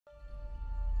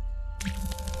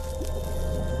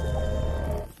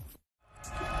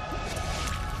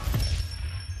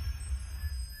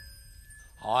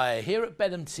Hi, here at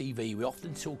Benham TV we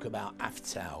often talk about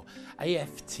AFTAL,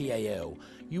 A-F-T-A-L.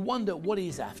 You wonder, what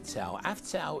is AFTAL?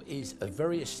 AFTAL is a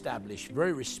very established,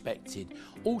 very respected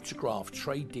autograph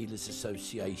trade dealers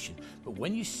association. But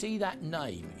when you see that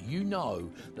name, you know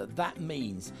that that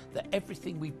means that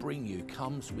everything we bring you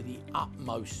comes with the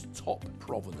utmost top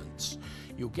provenance.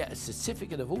 You'll get a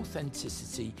certificate of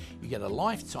authenticity, you get a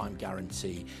lifetime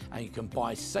guarantee, and you can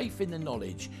buy safe in the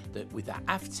knowledge that with that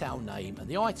AFTAL name and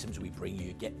the items we bring you,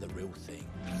 you get the real thing.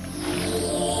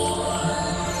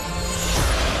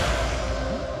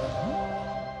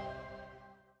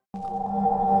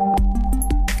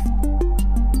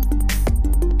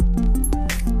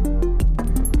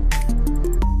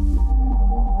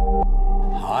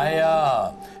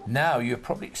 Hiya! Now you're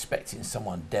probably expecting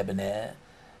someone debonair,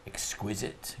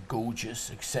 exquisite,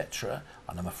 gorgeous, etc.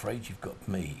 And I'm afraid you've got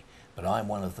me. But I'm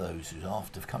one of those who's,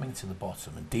 after coming to the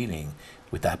bottom and dealing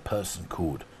with that person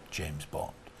called James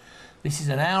Bond. This is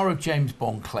an hour of James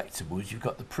Bond collectibles. You've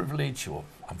got the privilege, or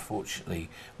unfortunately,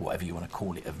 whatever you want to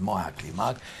call it, of my ugly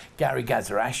mug. Gary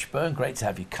Gazza Ashburn, great to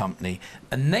have your company.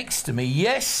 And next to me,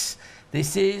 yes,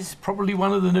 this is probably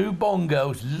one of the new Bond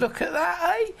girls. Look at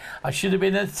that, eh? I should have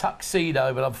been in a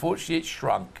tuxedo, but unfortunately it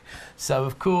shrunk. So,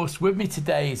 of course, with me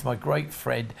today is my great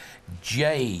friend,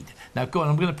 Jade. Now, go on,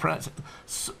 I'm going to pronounce it.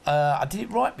 I did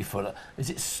it right before. Is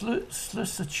it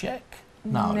Slusacek?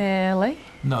 No. Nearly.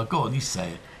 No, go on, you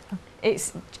say it.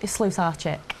 It's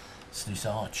Slusarchik.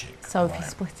 Slusarchik. So right. if you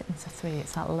split it into three,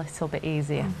 it's a little bit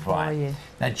easier Right. for you.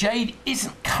 Now, Jade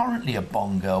isn't currently a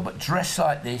Bond girl, but dressed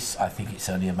like this, I think it's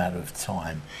only a matter of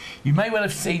time. You may well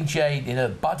have seen Jade in her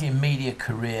budding media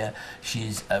career.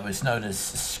 She was known as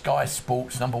Sky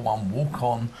Sports #1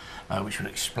 walk-on, which we'll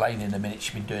explain in a minute.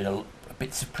 She's been doing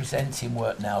bits of presenting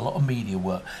work now, a lot of media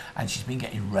work, and she's been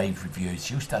getting rave reviews.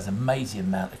 She also does an amazing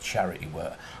amount of charity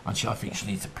work, and I think she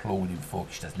needs applauding for,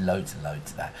 because she does loads and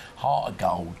loads of that. Heart of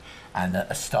Gold and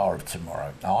a Star of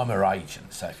Tomorrow. Now, I'm her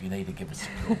agent, so if you need to give us a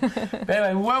call. But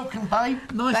anyway, welcome, babe.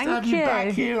 Nice to have you back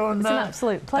here on it's an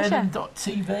absolute pleasure.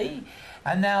 Benham.tv.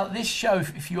 And now this show,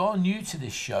 if you are new to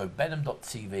this show,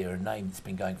 Benham.tv are a name that's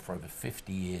been going for over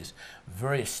 50 years,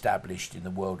 very established in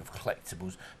the world of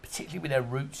collectibles, particularly with their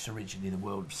roots originally in the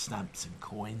world of stamps and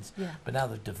coins, but now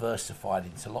they've diversified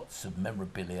into lots of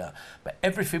memorabilia. But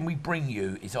everything we bring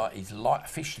you is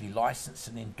officially licensed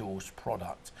and endorsed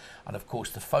product. And of course,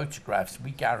 the photographs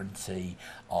we guarantee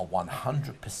are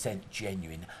 100%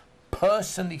 genuine,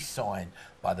 personally signed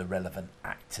by the relevant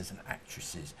actors and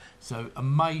actresses. So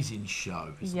amazing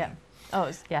show, isn't it?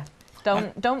 Oh, yeah.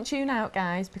 Don't tune out,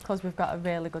 guys, because we've got a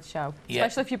really good show.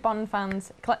 Especially if you're Bond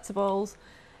fans, collectibles.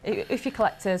 If you're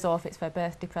collectors, or if it's for a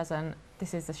birthday present,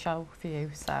 this is the show for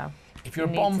you. So if you're a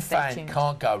Bond fan,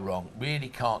 can't go wrong. Really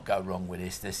can't go wrong with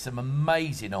this. There's some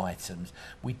amazing items.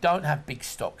 We don't have big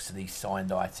stocks of these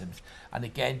signed items. And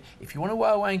again, if you want to go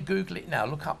away and Google it now,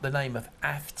 look up the name of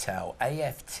AFTAL,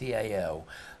 A-F-T-A-L.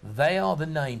 They are the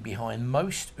name behind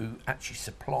most who actually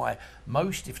supply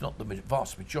most, if not the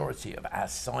vast majority, of our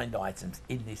signed items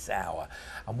in this hour.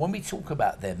 And when we talk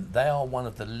about them, they are one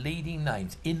of the leading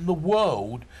names in the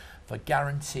world for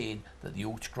guaranteeing that the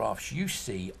autographs you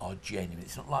see are genuine.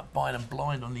 It's not like buying them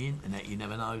blind on the internet. You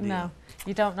never know, do you? No,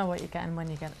 you don't know what you're getting when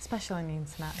you get it, especially on the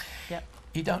internet. Yep.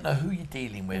 You don't know who you're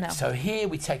dealing with. No. So here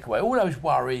we take away all those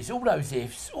worries, all those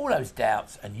ifs, all those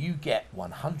doubts, and you get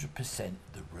 100%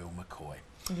 the real McCoy.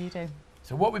 You do.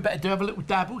 So what we better do, have a little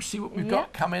dabble, see what we've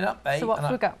got coming up, eh? So what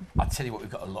have we got? I'll tell you what, we've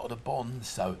got a lot of the Bonds,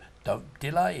 so don't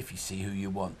delay if you see who you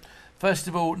want. First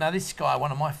of all, now this guy,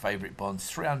 one of my favourite Bonds,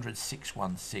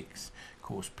 300-616, of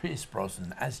course, Pierce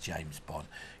Brosnan as James Bond.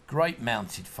 Great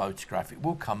mounted photograph. It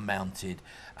will come mounted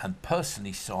and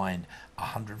personally signed,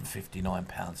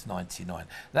 £159.99.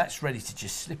 That's ready to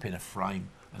just slip in a frame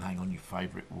and hang on your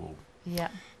favourite wall. Yeah.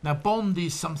 Now, Bond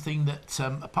is something that,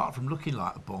 apart from looking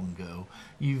like a Bond girl,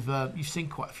 you've seen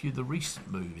quite a few of the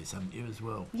recent movies, haven't you, as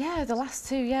well? Yeah, the last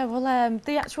two. Yeah. Well,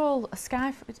 the actual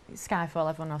Skyfall.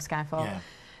 Everyone knows Skyfall. Yeah.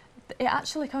 It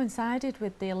actually coincided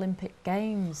with the Olympic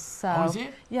Games. So, oh, is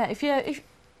it? Yeah.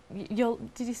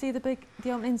 Did you see the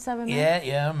opening ceremony?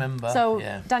 Yeah, I remember. So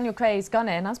Daniel Craig's gone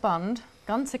in as Bond,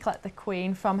 gone to collect the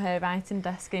Queen from her writing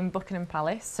desk in Buckingham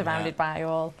Palace, surrounded by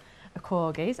all the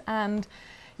corgis, and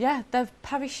yeah, they've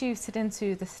parachuted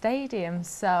into the stadium.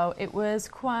 So it was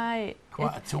quite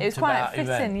fitting,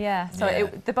 event. yeah. So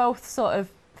they both sort of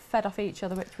fed off each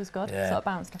other, which was good. Sort of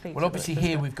bounced off each other. Well, obviously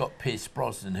here we've got Pierce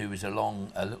Brosnan, who was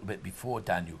along a little bit before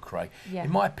Daniel Craig. Yeah.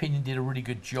 In my opinion, did a really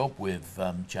good job with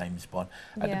James Bond.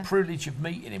 I had the privilege of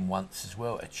meeting him once as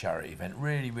well at a charity event.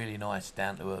 Really, really nice,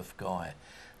 down-to-earth guy.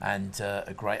 and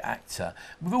a great actor.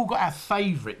 We've all got our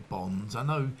favourite Bonds. I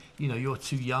know, you know, you're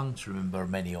too young to remember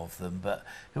many of them, but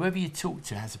whoever you talk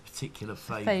to has a particular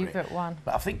Favourite one.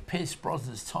 But I think Pierce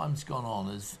Brosnan, as time's gone on,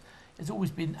 has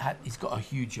always been. He's got a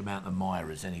huge amount of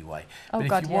admirers anyway. Oh,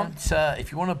 but God,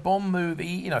 if you want a Bond movie,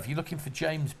 you know, if you're looking for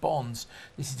James Bonds,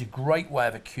 this is a great way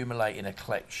of accumulating a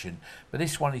collection. But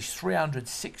this one is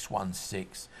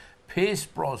 300-616. Pierce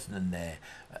Brosnan there,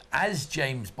 as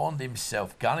James Bond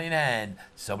himself, gun in hand.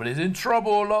 Somebody's in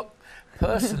trouble, look.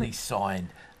 Personally signed,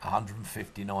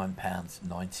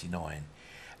 £159.99.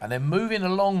 And then moving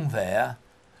along there,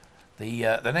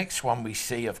 the next one we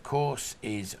see, of course,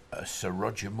 is Sir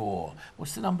Roger Moore.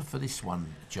 What's the number for this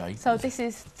one, Jade? So this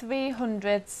is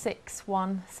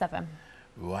 300-617.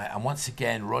 Right, and once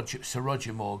again, Sir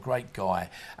Roger Moore, great guy.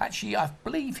 Actually, I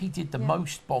believe he did the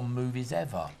most Bond movies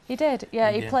ever. He did,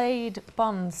 yeah. He played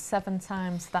Bond 7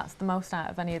 times. That's the most out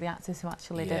of any of the actors who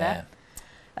actually did it.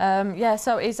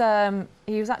 So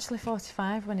he was actually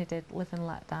 45 when he did Live and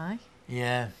Let Die.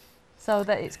 Yeah. So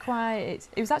that it's quite.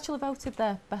 He was actually voted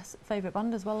their best favourite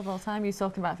Bond as well of all time. You were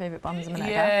talking about favourite Bonds a minute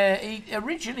ago. Yeah, he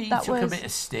originally took a bit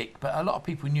of stick, but a lot of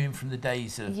people knew him from the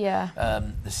days of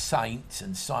The Saint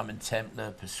and Simon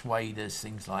Templar, Persuaders,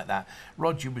 things like that.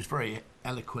 Roger was very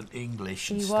eloquent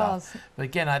English and stuff. But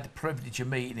again, I had the privilege of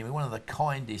meeting him. One of the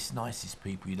kindest, nicest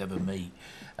people you'd ever meet.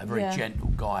 A very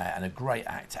gentle guy and a great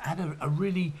actor. Had a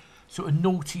really sort of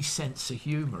naughty sense of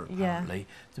humour, apparently.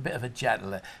 It's a bit of a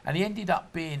jaddler. And he ended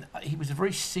up being, he was a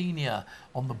very senior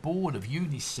on the board of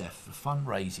UNICEF for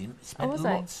fundraising. Spent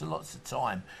lots and lots of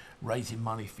time raising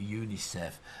money for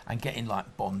UNICEF and getting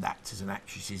like Bond actors and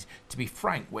actresses, to be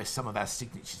frank, where some of our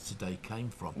signatures today came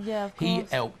from. Yeah, of he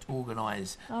course. helped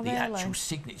organise the actual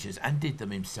signatures and did them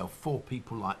himself for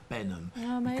people like Benham,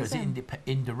 because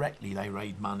indirectly they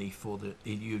raised money for the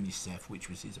UNICEF, which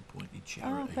was his appointed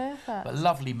charity. Oh, perfect. But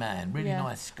lovely man, really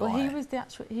nice guy. Well,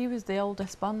 he was the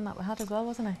oldest Bond that we had as well,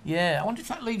 wasn't he? Yeah, I wonder if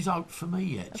that leaves hope for me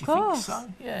yet. Do you think so?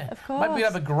 Yeah. Of course. Maybe we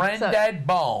have a granddad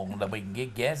Bond and we can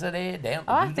get gathered there down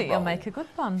to I think you'll make a good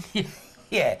Bond.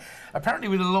 Yeah, apparently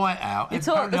with the light out. You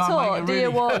talk the talk, do you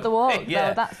walk the walk?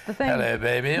 Though, that's the thing. Hello,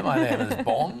 baby. My name is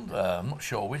Bond. I'm not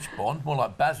sure which Bond. More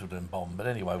like Basildon Bond, but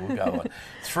anyway, we'll go on.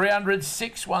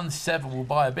 300-617 will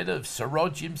buy a bit of Sir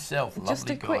Rog himself. Just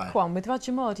a quick one with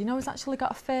Roger Moore. Do you know he's actually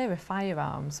got a fear of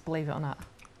firearms, believe it or not?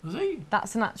 Has he?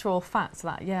 That's an actual fact,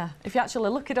 that, yeah. If you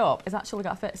actually look it up, he's actually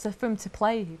got a fear. So for him to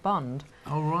play Bond.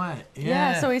 Oh, right.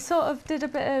 Yeah, so he sort of did a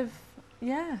bit of,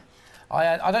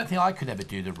 I don't think I could ever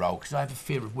do the role because I have a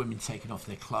fear of women taking off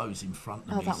their clothes in front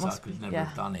of me, so I could never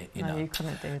have done it. You know. You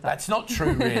couldn't do that. That's not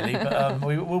true, really, but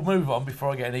we'll move on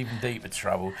before I get in even deeper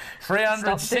trouble.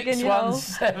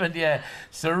 300-617, yeah.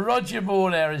 So Roger Moore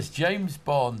there as James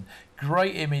Bond.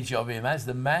 Great image of him as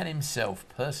the man himself,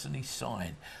 personally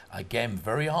signed. Again,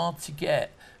 very hard to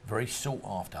get. Very sought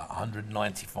after,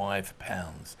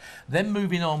 £195. Then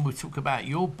moving on, we'll talk about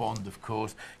your Bond, of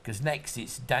course, because next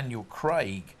it's Daniel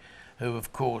Craig, who,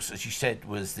 of course, as you said,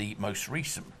 was the most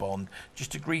recent Bond,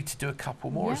 just agreed to do a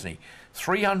couple more, hasn't he?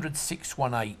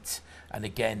 300-618, and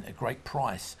again, a great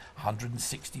price,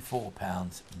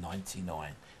 £164.99.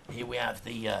 Here we have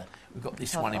we've got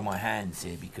this one in my hands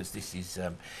here because this is,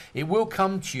 it will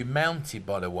come to you mounted,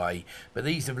 by the way, but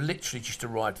these have literally just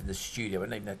arrived in the studio. I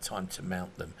haven't even had time to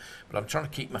mount them, but I'm trying to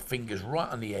keep my fingers right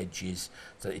on the edges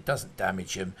so that it doesn't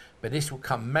damage them. But this will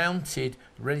come mounted,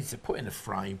 ready to put in a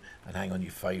frame and hang on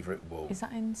your favourite wall. Is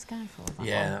that in Skyfall?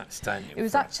 Yeah, that's Daniel. It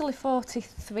was actually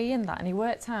 43 in that, and he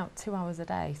worked out 2 hours a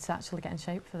day to actually get in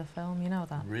shape for the film, you know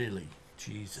that? Really?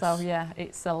 Jesus. So yeah,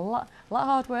 it's a lot of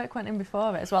hard work went in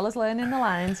before it, as well as learning the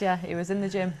lines. Yeah, he was in the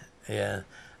gym. Yeah,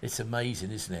 it's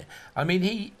amazing, isn't it? I mean,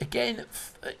 he again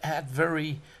had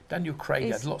Daniel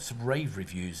Craig had lots of rave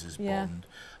reviews as Bond.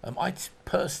 I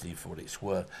personally, for what it's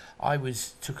worth,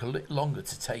 took a little longer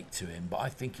to take to him, but I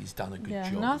think he's done a good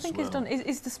job. No, I think he's done.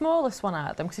 He's the smallest one out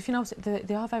of them, because if you notice,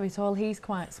 they are very tall. He's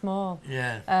quite small.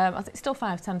 Yeah. I think still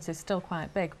 5'10", so he's still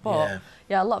quite big. But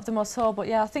yeah, a lot of them are tall. But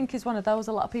yeah, I think he's one of those.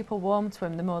 A lot of people warm to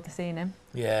him the more they've seen him.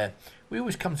 Yeah. We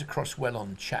always comes across well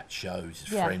on chat shows, as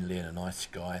friendly and a nice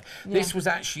guy. Yeah. This was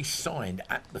actually signed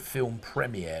at the film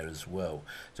premiere as well.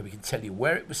 So we can tell you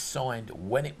where it was signed,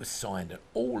 when it was signed, and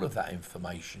all of that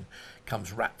information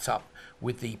comes wrapped up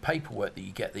with the paperwork that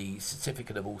you get, the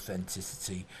certificate of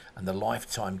authenticity and the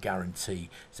lifetime guarantee,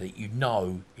 so that you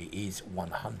know it is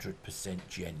 100%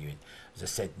 genuine. As I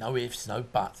said, no ifs, no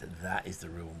buts, that is the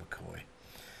real McCoy.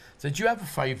 So do you have a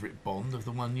favourite Bond of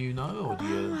the one you know, or do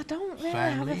you? I don't really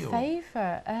have a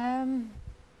favourite. I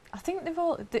think they've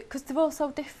all, because they're all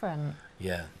so different.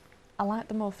 Yeah. I like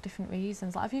them all for different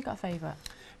reasons. Like, have you got a favourite?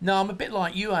 No, I'm a bit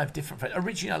like you. I have different friends.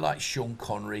 Originally, I liked Sean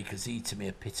Connery because he, to me,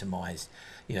 epitomised.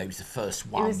 You know, he was the first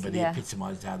one, but he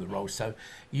epitomised how the role. So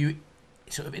you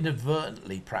sort of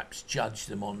inadvertently, perhaps, judge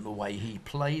them on the way he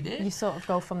played it. You sort of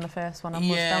go from the first one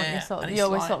onwards, don't you? Sort of, you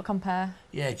always sort of compare.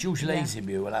 Yeah, George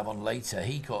Lazenby, we'll have on later.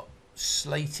 He got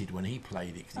slated when he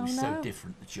played it because he was so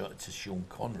different to Sean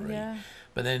Connery. Yeah.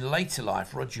 But then in later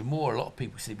life, Roger Moore, a lot of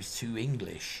people said he was too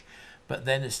English. But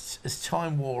then as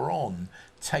time wore on,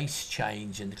 tastes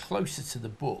changed, and closer to the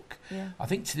book, I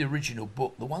think to the original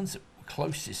book, the ones that were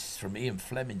closest from Ian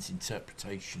Fleming's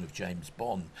interpretation of James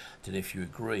Bond, I don't know if you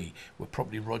agree, were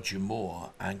probably Roger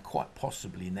Moore and quite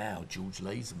possibly now George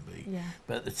Lazenby. Yeah.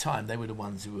 But at the time, they were the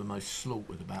ones who were most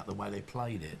slaughtered about the way they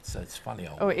played it. So it's funny.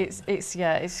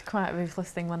 It's quite a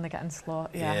ruthless thing when they're getting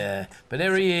slaughtered. Yeah. But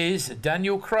there he is,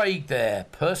 Daniel Craig there,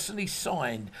 personally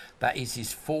signed. That is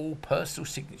his full personal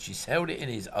signature. He's held it in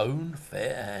his own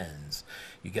fair hands.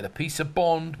 You get a piece of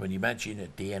Bond when you imagine a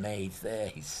DNA's there.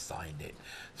 He's signed it.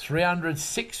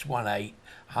 300,618,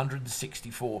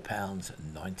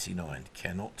 £164.99.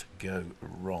 Cannot go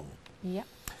wrong. Yep.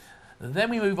 And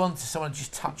then we move on to someone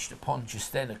just touched upon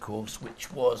just then, of course,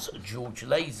 which was George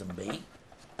Lazenby.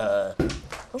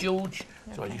 George,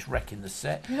 sorry, just wrecking the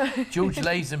set. George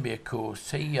Lazenby, of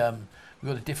course, we've got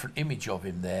a different image of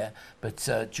him there, but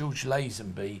George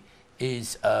Lazenby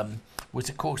was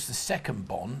of course the second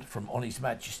Bond from On His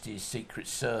Majesty's Secret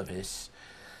Service.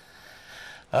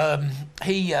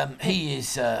 He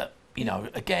is, you know,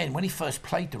 again, when he first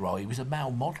played the role, he was a male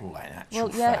model in actual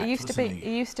fact. He used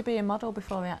to be a model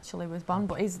before he actually was Bond,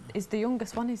 but he's the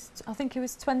youngest one. I think he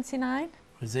was 29.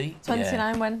 Was he?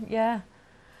 29 when,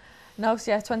 No,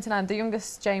 so 29, the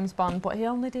youngest James Bond, but he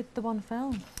only did the one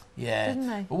film. Yeah. Didn't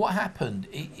he? But what happened,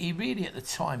 he really at the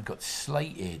time got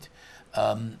slated.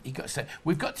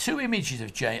 We've got two images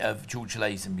of George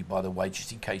Lazenby, by the way,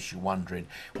 just in case you're wondering.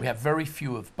 We have very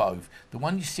few of both. The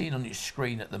one you're seeing on your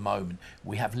screen at the moment,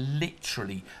 we have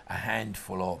literally a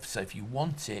handful of. So if you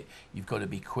want it, you've got to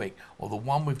be quick. Or the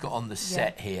one we've got on the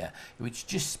set here, which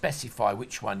just specify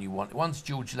which one you want. One's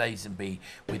George Lazenby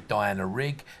with Diana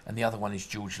Rigg, and the other one is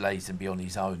George Lazenby on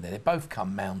his own. They both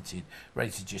come mounted,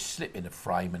 ready to just slip in a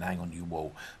frame and hang on your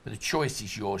wall. But the choice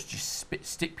is yours. Just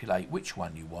stipulate which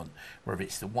one you want, whether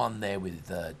it's the one there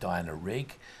with Diana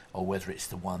Rigg or whether it's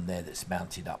the one there that's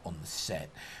mounted up on the set.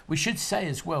 We should say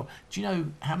as well, do you know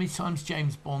how many times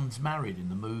James Bond's married in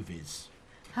the movies?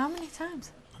 How many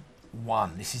times?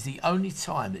 One. This is the only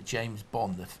time that James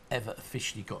Bond ever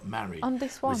officially got married. On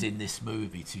this one? Was in this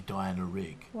movie to Diana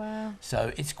Rigg. Wow.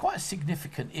 So it's quite a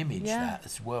significant image that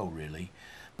as well, really.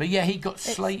 But yeah, he got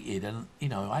slated, and you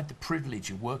know, I had the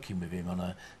privilege of working with him on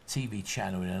a TV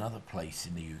channel in another place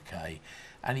in the UK,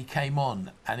 and he came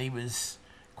on, and he was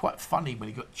quite funny when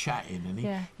he got chatting, and he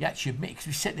actually admitted, because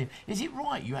we said to him, "Is it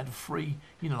right you had a free,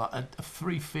 you know, like a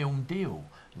 3-film deal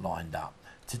lined up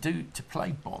to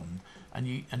play Bond?" And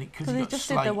because he got just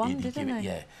slated, did the one, he didn't give it, he?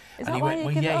 Is and that he why went,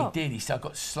 well, he yeah, he did. He said, "I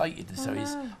got slated," and so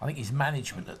I think his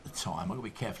management at the time, I've got to be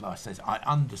careful. I says, I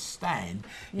understand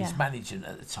his management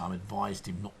at the time advised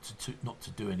him not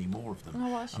to do any more of them,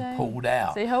 and pulled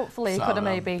out. So hopefully he could have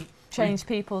maybe changed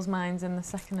people's minds in the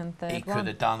second and third. He could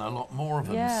have done a lot more of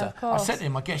them. Yeah, so of course. I said to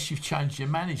him, "I guess you've changed your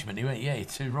management." He went, "Yeah, you're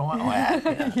too right. I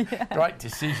have." You know. Great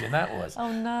decision that was.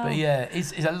 Oh no. But yeah,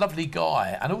 he's a lovely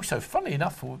guy, and also, funny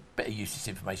enough, for a bit of useless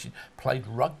information, played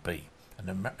rugby.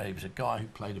 And he was a guy who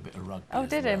played a bit of rugby. Oh,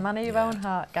 did he? Man of your own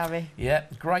heart, Gary. Yeah,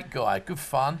 great guy, good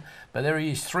fun. But there he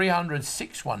is,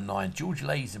 300,619. George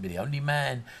Lazenby, the only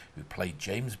man who played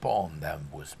James Bond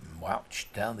and was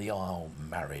marched down the aisle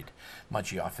married.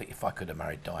 Mind you, I think if I could have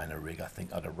married Diana Rigg, I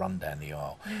think I'd have run down the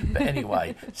aisle. But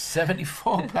anyway,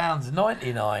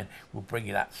 £74.99 will bring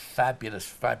you that fabulous,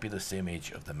 fabulous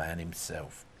image of the man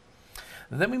himself.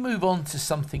 And then we move on to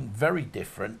something very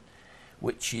different,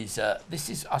 which is, this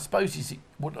is, I suppose, is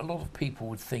what a lot of people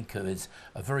would think of as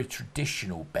a very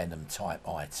traditional Benham type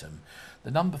item.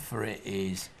 The number for it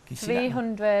is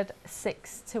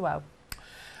 300,620.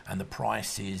 And the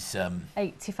price is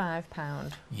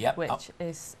 £85. Yep. Which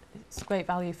is it's great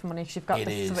value for money,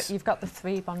 because you've got the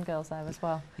 3 Bond girls there as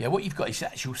well. Yeah, what you've got is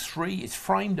actual 3. It's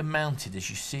framed and mounted as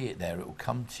you see it there. It will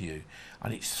come to you,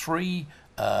 and it's 3.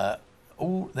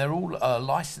 They're all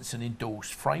licensed and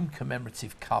endorsed framed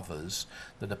commemorative covers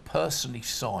that are personally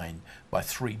signed by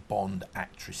 3 Bond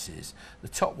actresses. The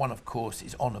top one, of course,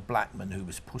 is Honor Blackman, who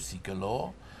was Pussy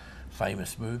Galore,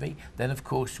 famous movie. Then, of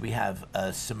course, we have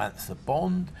Samantha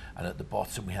Bond, and at the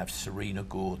bottom we have Serena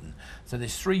Gordon. So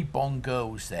there's 3 Bond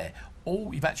girls there.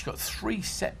 You've actually got 3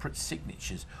 separate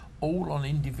signatures, all on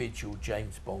individual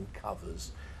James Bond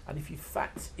covers. And if you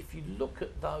look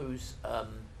at those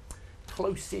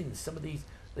close in some of these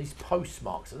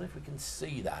postmarks. I don't know if we can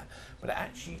see that, but it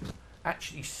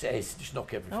actually says, just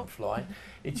knock everything flying.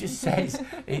 It just says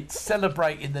it's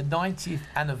celebrating the 90th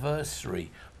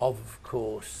anniversary of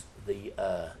course, the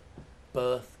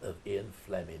birth of Ian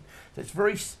Fleming. So it's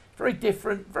very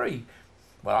different,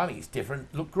 well, I think it's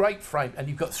different. Look, great frame, and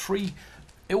you've got 3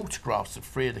 autographs of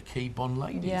 3 of the key Bond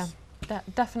ladies. Yeah,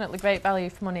 definitely great value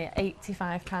for money at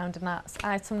 £85, and that's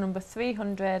item number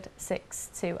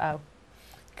 300620.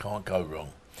 Can't go wrong.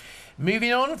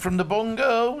 Moving on from the Bond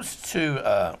girls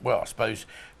to, well, I suppose,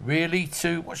 really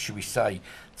to, what should we say,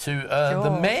 to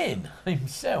the man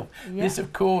himself. Yeah. This,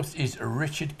 of course, is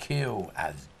Richard Kiel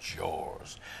as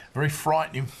Jaws. Very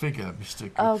frightening figure,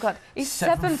 Mr. Oh, God. He's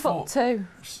 7'2".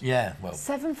 Yeah, well.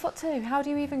 7'2". How do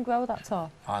you even grow that tall?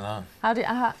 I know.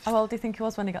 How old do you think he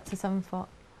was when he got to 7 foot?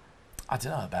 I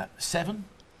don't know, about 7?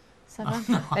 7?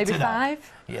 Maybe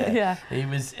 5? Yeah. He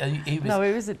was. No,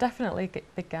 he was definitely a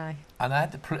big guy. And I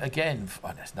had again,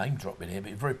 that's name dropping here,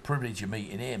 but very privileged of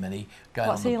meeting him. And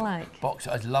what's he like? Box,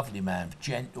 a lovely man,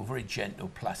 gentle, very gentle,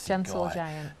 placid gentle guy.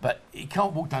 Giant. But he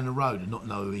can't walk down the road and not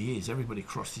know who he is. Everybody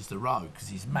crosses the road because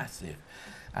he's massive.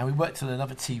 And we worked on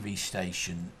another TV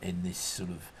station in this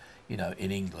sort of,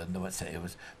 in England. I won't say it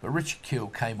was, but Richard Kiel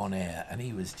came on air, and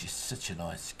he was just such a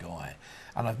nice guy.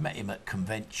 And I've met him at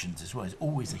conventions as well. There's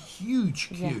always a huge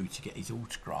queue to get his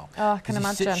autograph. Oh, I can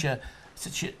imagine.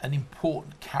 Such an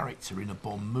important character in a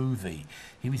Bond movie.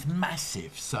 He was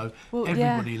massive, so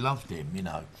everybody loved him,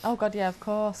 Oh, God, yeah, of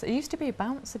course. He used to be a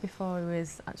bouncer before he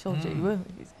was actual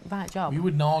right job. You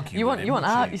wouldn't argue you with him, would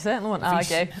you? You certainly wouldn't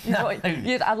argue. No.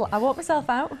 I walk myself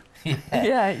out.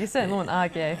 Yeah, you certainly wouldn't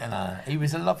argue. He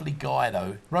was a lovely guy,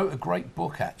 though. Wrote a great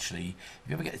book, actually. If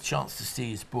you ever get a chance to see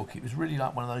his book, it was really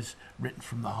like one of those written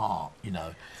from the heart,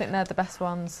 I think they're the best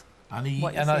ones. And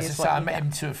as I say, I met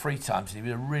him 2 or 3 times, and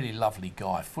he was a really lovely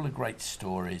guy, full of great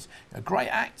stories. A great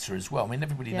actor as well. I mean,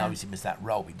 everybody knows him as that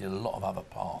role. He did a lot of other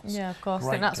parts. Yeah, of course.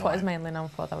 I think that's what he's mainly known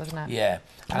for, though, isn't it? Yeah.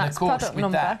 And of course,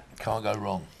 with that, can't go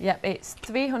wrong. Yep, it's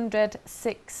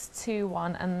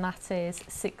 300621, and that is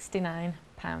 £69.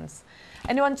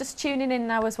 Anyone just tuning in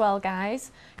now as well,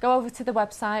 guys, go over to the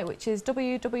website, which is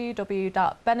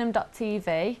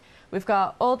www.benham.tv. We've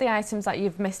got all the items that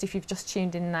you've missed if you've just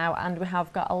tuned in now, and we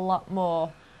have got a lot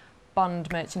more Bond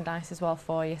merchandise as well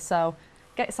for you. So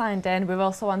get signed in. We're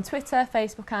also on Twitter,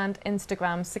 Facebook and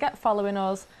Instagram. So get following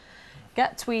us,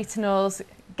 get tweeting us,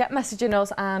 get messaging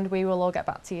us, and we will all get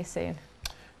back to you soon.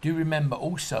 Do remember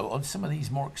also, on some of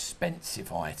these more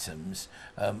expensive items,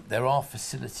 there are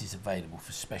facilities available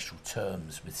for special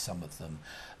terms with some of them.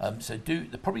 So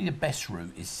probably the best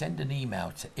route is send an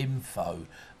email to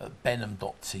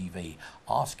info@benham.tv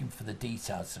asking for the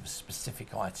details of a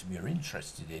specific item you're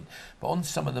interested in. But on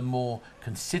some of the more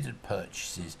considered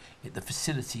purchases, the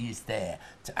facility is there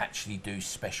to actually do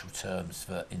special terms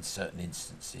in certain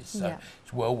instances. So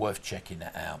it's well worth checking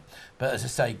that out. But as I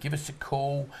say, give us a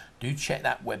call. Do check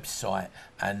that website,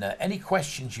 and any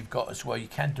questions you've got as well, you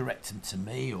can direct them to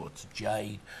me or to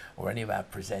Jade or any of our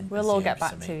presenters. We'll all get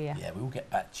back to you. Yeah, we'll get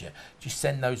back to you. Just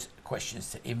send those questions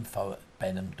to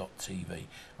info@benham.tv.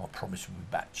 I promise we'll be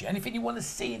back to you. Anything you want to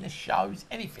see in the shows,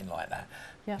 anything like that,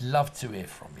 love to hear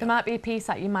from you. There might be a piece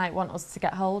that you might want us to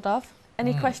get hold of.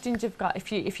 Any questions you've got,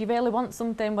 if you really want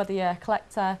something, whether you're a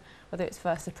collector, whether it's for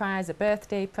a surprise, a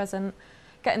birthday present,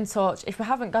 get in touch. If we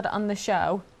haven't got it on the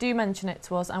show, do mention it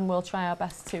to us, and we'll try our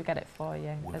best to get it for you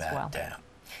as well. Without doubt.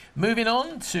 Moving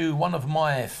on to one of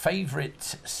my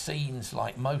favourite scenes,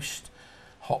 like most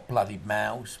hot-blooded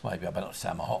males. Maybe I better not say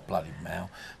I'm a hot-blooded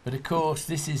male. But of course,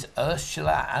 this is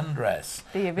Ursula Andress.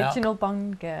 The original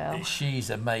Bond girl. She's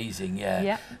amazing, yeah.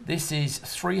 Yep. This is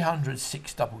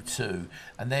 300-622,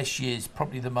 and there she is,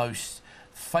 probably the most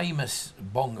famous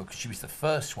Bond girl, because she was the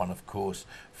first one, of course,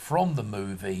 from the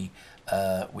movie,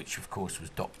 which of course was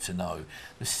Dr. No.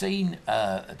 The scene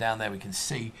down there we can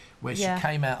see where she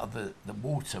came out of the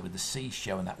water with the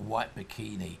seashell and that white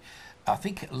bikini. I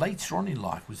think later on in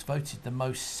life was voted the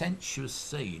most sensuous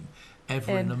scene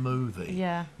ever in a movie.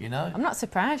 Yeah. I'm not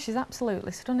surprised. She's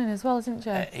absolutely stunning as well, isn't she?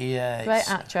 Yeah. Great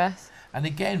actress. And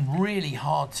again, really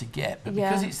hard to get, but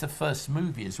because it's the first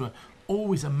movie as well,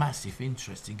 always a massive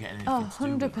interest in getting anything to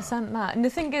do with 100% that. And the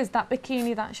thing is, that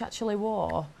bikini that she actually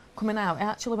wore coming out, it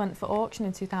actually went for auction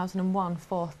in 2001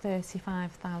 for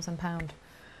 £35,000.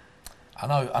 I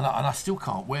know, and I still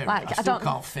can't wear it. I still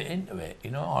can't fit into it.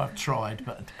 I've tried,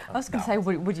 but I was going to say,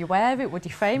 would you wear it? Would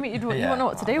you frame it? You wouldn't know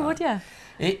what to do, would you?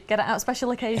 Get it out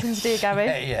special occasions, do you,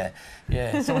 Gary?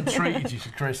 Yeah. Someone treated you for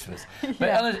Christmas.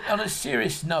 But on a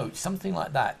serious note, something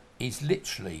like that is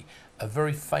literally a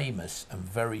very famous and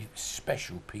very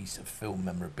special piece of film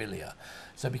memorabilia.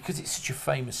 So because it's such a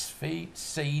famous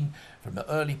scene from the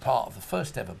early part of the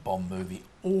first ever Bond movie,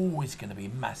 always going to be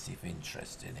massive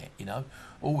interest in it, you know.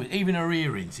 Always, even her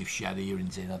earrings, if she had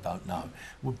earrings in, I don't know,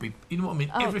 would be, you know what I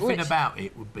mean? Oh, everything about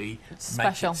it would be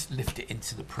special. lift it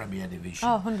into the Premier Division.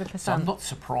 Oh, 100%. So I'm not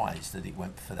surprised that it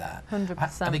went for that.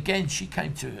 100%. And again, she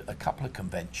came to a couple of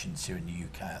conventions here in the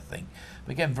UK, I think.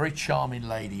 But again, very charming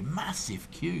lady, massive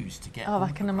queues to get. Oh,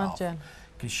 I can imagine.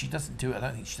 Because she doesn't do it. I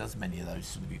don't think she does many of those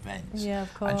sort of events. Yeah,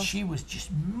 of course. And she was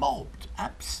just mobbed,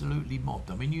 absolutely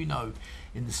mobbed. I mean, you know,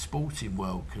 in the sporting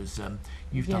world, because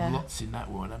you've done lots in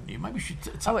that world, haven't you? Maybe we should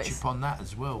touch upon that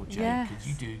as well, Jane, because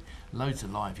you do loads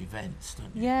of live events, don't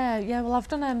you? Yeah, yeah. Well, I've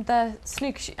done the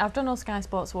snooker. I've done all Sky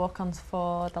Sports walk-ons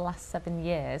for the last 7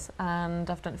 years, and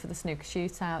I've done it for the snooker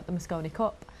shootout, the Moscone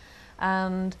Cup,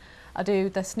 and I do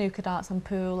the snooker, darts, and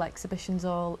pool exhibitions,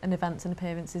 all and events and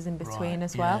appearances in between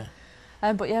as well.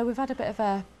 But yeah, we've had a bit of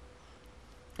a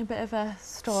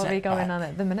story setback going on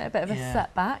at the minute, a bit of a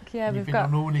setback. Yeah, we've got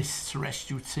on all this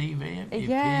terrestrial TV, haven't you?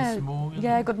 Piers Morgan.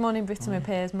 Yeah, Good Morning Britain with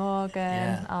Piers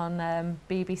Morgan, on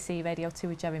BBC Radio 2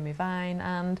 with Jeremy Vine,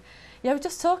 and yeah, we're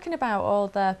just talking about all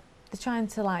they're trying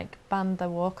to like ban the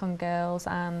walk-on girls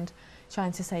and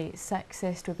trying to say it's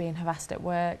sexist, we're being harassed at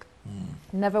work.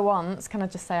 Never once, can I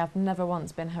just say, I've never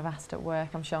once been harassed at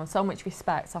work. I'm showing so much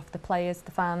respect off the players, the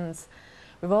fans.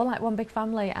 We're all like one big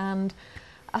family, and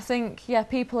I think, yeah,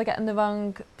 people are getting the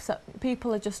wrong,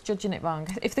 people are just judging it wrong.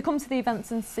 If they come to the events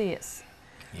and see it's,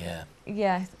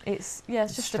 it's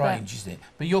just strange, isn't it?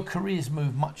 But your career's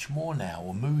moved much more now,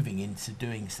 or moving into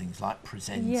doing things like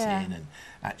presenting and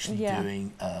actually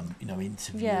doing, you know,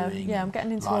 interviewing. Yeah, I'm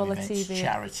getting into all the events, TV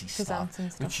charity stuff,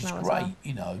 which is great. Well.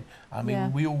 You know, I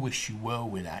mean, we all wish you well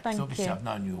with that. Because obviously, you. I've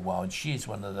known you a while, and she is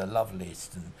one of the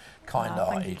loveliest and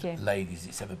kind-hearted ladies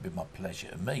it's ever been my pleasure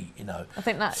to meet. You know, I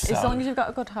think that as long as you've got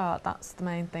a good heart, that's the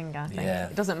main thing. I think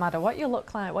it doesn't matter what you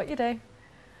look like, what you do.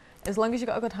 As long as you've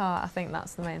got a good heart, I think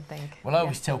that's the main thing. Well, I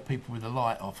always tell people with the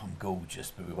light off, I'm gorgeous,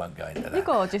 but we won't go into that. You're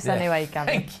gorgeous anyway,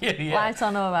 Gavin. Thank you. Light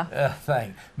on over.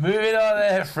 Thanks. Moving on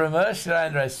there from Ursula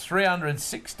Andress,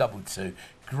 300-622.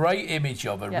 Great image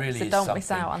of her, really so is don't something miss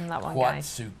out on that one, quite guys.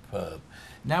 superb.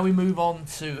 Now we move on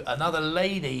to another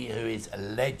lady who is a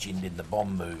legend in the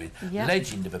Bond movie,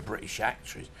 legend of a British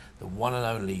actress, the one and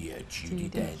only Judi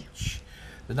Dench.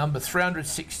 The number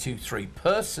 300-623,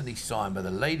 personally signed by the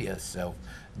lady herself,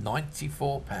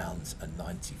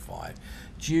 £94.95.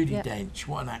 Judi Dench,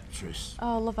 what an actress.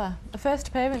 Oh, love her. The first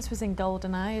appearance was in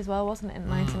GoldenEye as well, wasn't it, in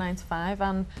 1995?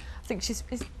 And I think she's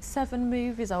 7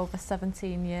 movies over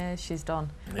 17 years she's done.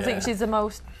 I think she's the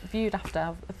most viewed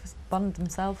after Bond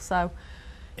himself, so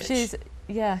she's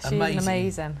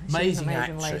amazing. Amazing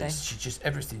actress. Lady. She's just,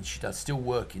 everything she does, still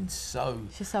working so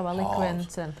she's so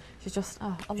eloquent, and she's just,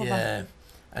 I love her.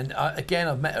 And again,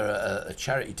 I've met her at a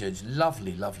charity dinner.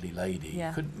 Lovely, lovely lady.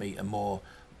 You couldn't meet a more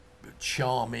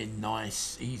charming,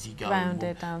 nice, easygoing,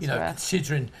 rounded, down you know, to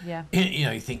considering, you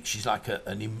know, you think she's like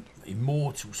an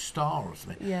immortal star or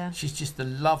something. Yeah. She's just the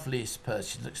loveliest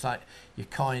person. She looks like your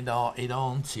kind-hearted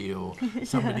auntie or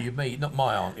somebody you meet. Not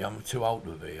my auntie, I'm too old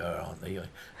to be her auntie.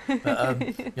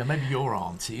 But maybe your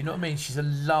auntie, you know what I mean? She's a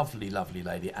lovely, lovely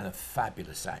lady and a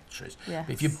fabulous actress. Yes.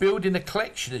 If you're building a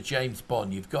collection of James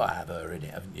Bond, you've got to have her in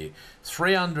it, haven't you?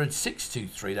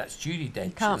 300-623, that's Judi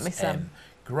Dench. Can't miss them.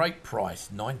 Great price,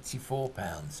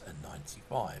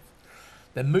 £94.95.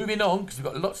 Then moving on, because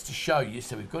we've got lots to show you,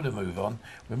 so we've got to move on.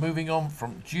 We're moving on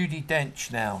from Judi Dench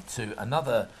now to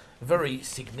another very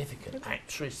significant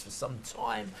actress for some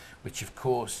time, which of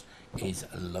course is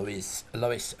Lois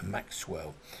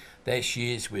Maxwell. There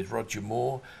she is with Roger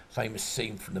Moore, famous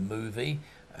scene from the movie,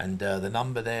 and the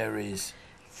number there is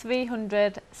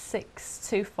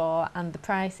 300-624, and the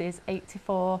price is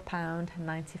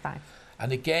 £84.95.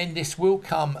 And again, this will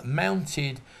come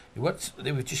mounted.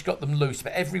 We've just got them loose,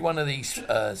 but every one of these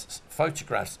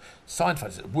photographs, signed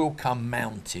photographs, will come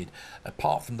mounted,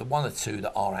 apart from the 1 or 2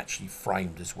 that are actually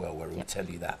framed as well, where we'll tell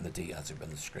you that and the details will be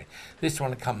on the screen. This one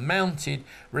will come mounted,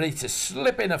 ready to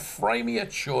slip in a frame of your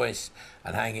choice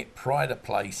and hang it pride of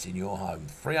place in your home.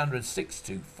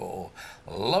 300-624,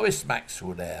 Lois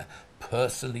Maxwell there,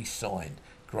 personally signed.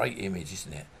 Great image,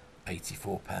 isn't it?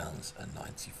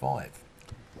 £84.95.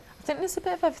 I think there's a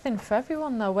bit of everything for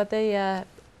everyone, though, whether you're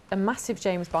a massive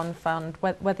James Bond fan,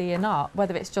 whether you're not,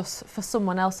 whether it's just for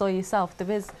someone else or yourself,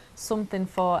 there is something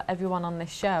for everyone on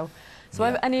this show. So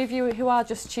any of you who are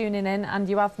just tuning in and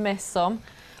you have missed some,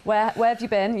 Where have you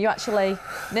been? You're actually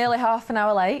nearly half an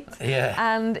hour late. Yeah.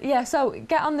 And yeah, so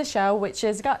get on the show, which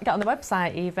is, get on the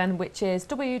website even, which is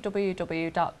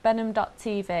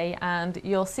www.benham.tv, and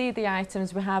you'll see the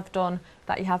items we have done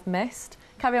that you have missed.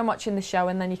 Carry on watching the show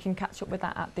and then you can catch up with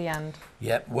that at the end.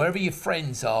 Yep, wherever your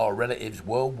friends are, relatives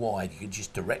worldwide, you can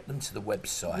just direct them to the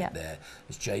website Yep. there.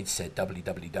 As Jade said,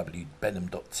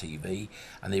 www.benham.tv,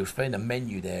 and they will find a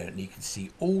menu there and you can see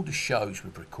all the shows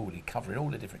we've recorded covering all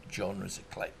the different genres of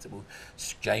collectible.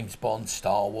 James Bond,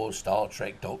 Star Wars, Star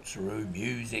Trek, Doctor Who,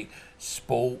 music,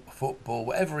 sport, football,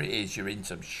 whatever it is you're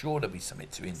into, I'm sure there'll be something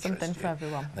to interest you. Something for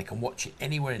everyone. And they can watch it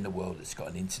anywhere in the world that's got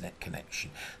an internet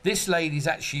connection. This lady's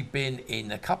actually been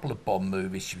in a couple of Bond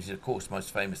movies. She was, of course,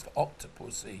 most famous for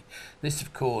Octopussy. This,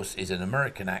 of course, is an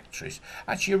American actress.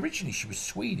 Actually, originally she was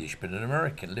Swedish, but an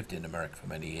American, lived in America for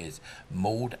many years.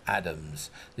 Maud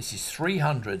Adams. This is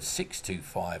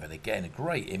 300,625, and again, a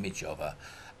great image of her.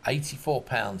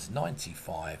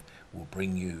 £84.95 will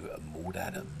bring you Maud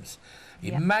Adams.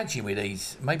 Yep. Imagine with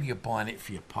these, maybe you're buying it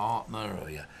for your partner or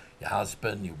your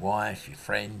husband, your wife, your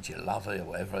friend, your lover, or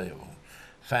whatever, or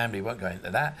family, won't go into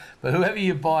that, but whoever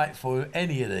you buy it for,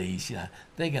 any of these, you know,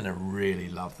 they're going to really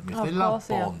love them. If they love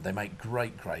Bond, they make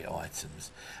great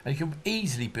items. And you can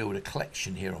easily build a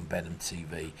collection here on Benham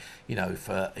TV, you know,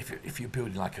 for if you're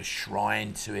building like a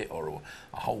shrine to it or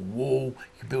a whole wall, you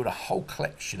can build a whole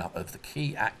collection up of the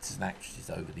key actors and actresses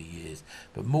over the years.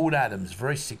 But Maud Adams,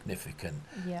 very significant,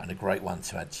 and a great one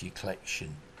to add to your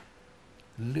collection.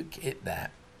 Look at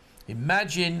that.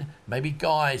 Imagine, maybe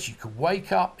guys, you could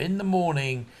wake up in the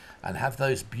morning and have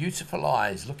those beautiful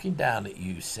eyes looking down at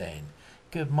you saying,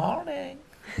 "Good morning."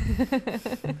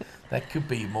 That could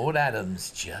be Maud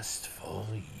Adams just for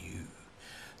you.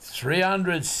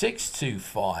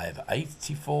 300,625,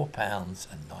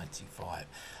 £84.95.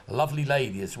 A lovely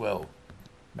lady as well.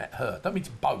 Met her. Don't mean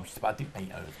to boast, but I did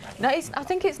meet her. No, I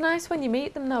think it's nice when you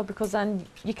meet them though, because then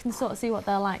you can sort of see what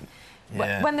they're like.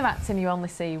 Yeah. When they're acting, you only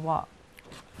see what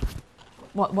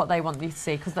they want you to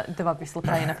see, because they're obviously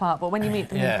playing a part. But when you meet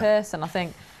them in person, I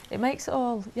think it makes it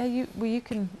all. Yeah, you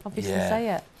can obviously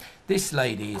say it. This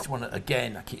lady is one.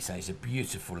 Again, I keep saying, she's a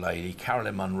beautiful lady.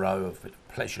 Carolyn Munro. I've had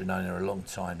the pleasure of knowing her a long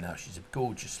time now. She's a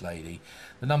gorgeous lady.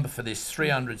 The number for this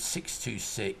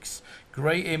 300,626.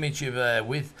 Great image of her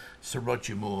with Sir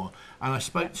Roger Moore, and I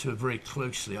spoke to her very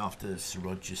closely after Sir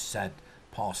Roger's sad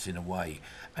passing away,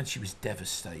 and she was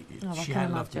devastated. She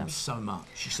had loved him so much.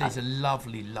 She says a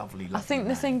lovely I think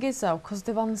the thing is though, because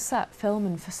they're on set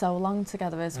filming for so long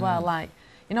together as well, like,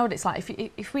 you know what it's like,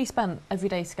 if we spent every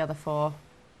day together for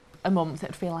a month,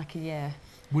 it'd feel like a year.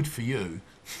 Would for you.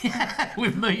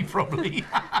 With me probably.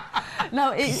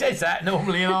 No, she says that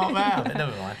normally in half hour, but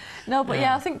never mind. No, but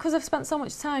yeah, I think because I've spent so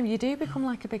much time, you do become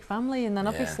like a big family, and then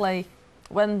obviously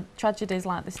when tragedies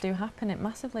like this do happen, it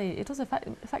does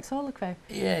affects all the crew.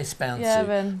 Yeah, it's bound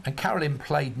to. And Carolyn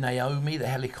played Naomi, the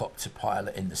helicopter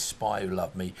pilot in The Spy Who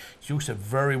Loved Me. She's also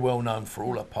very well known for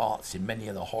all her parts in many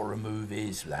of the horror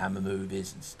movies, the Hammer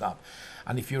movies and stuff.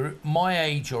 And if you're my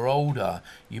age or older,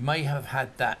 you may have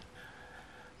had that,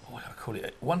 what do I call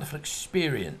it, a wonderful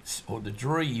experience or the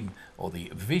dream or the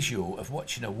visual of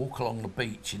watching her walk along the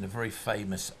beach in a very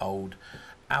famous old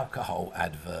alcohol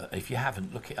advert. If you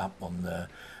haven't, look it up on the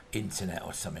internet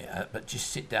or something, but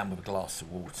just sit down with a glass of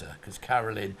water, because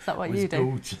Carolyn was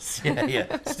gorgeous.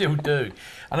 Yeah, still do.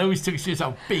 And I always took she was,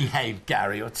 "Oh, behave,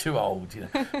 Gary, you're too old," you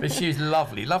know. But she was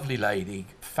lovely lady,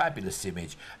 fabulous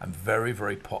image, and very,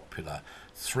 very popular.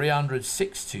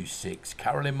 300,626,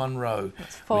 Carolyn Munro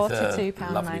with her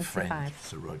lovely friend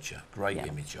Sir Roger. Great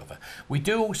image of her. We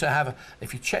do also have,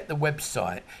 if you check the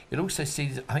website, you'll also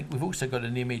see, I think we've also got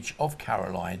an image of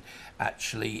Caroline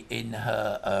actually in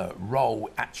her role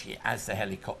actually as the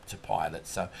helicopter pilot.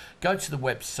 So go to the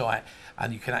website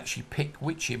and you can actually pick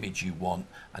which image you want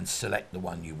and select the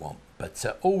one you want. But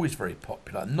always very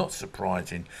popular, not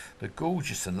surprising, the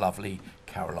gorgeous and lovely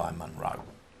Caroline Munro.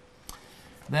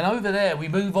 Then over there we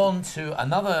move on to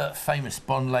another famous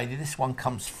Bond lady. This one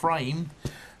comes framed.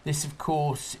 This, of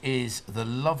course, is the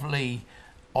lovely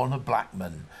Honor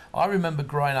Blackman. I remember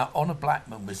growing up, Honor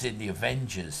Blackman was in the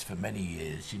Avengers for many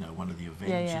years, you know, one of the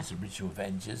Avengers, original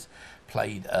Avengers,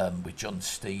 played with John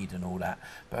Steed and all that.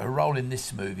 But her role in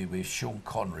this movie with Sean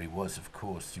Connery was, of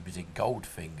course, she was in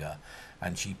Goldfinger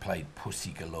and she played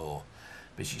Pussy Galore.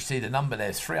 But you see the number there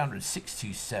is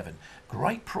 300,627.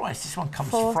 Great price. This one comes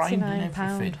framed and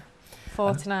everything.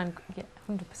 49, yeah,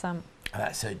 100%. And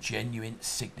that's her genuine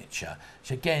signature.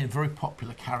 She's again very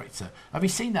popular character. Have you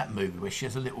seen that movie where she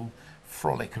has a little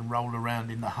frolic and roll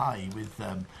around in the hay with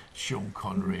Sean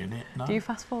Connery in it. No? Do you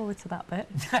fast forward to that bit?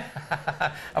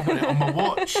 I've got it on my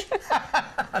watch.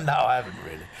 No, I haven't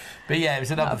really. But yeah, it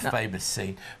was another famous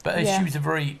scene. But she was a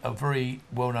very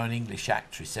well-known English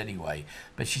actress anyway.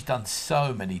 But she's done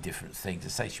so many different things. I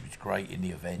say she was great in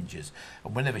the Avengers.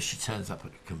 And whenever she turns up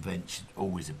at a convention,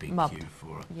 always a big queue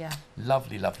for her. Yeah.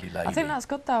 Lovely, lovely lady. I think that's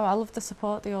good though. I love the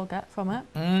support they all get from it.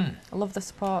 I love the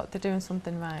support. They're doing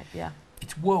something right. Yeah.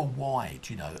 It's worldwide,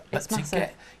 you know. It's massive.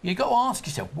 You've got to ask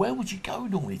yourself, where would you go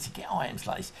normally to get items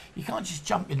like this? You can't just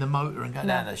jump in the motor and go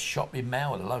down to the shopping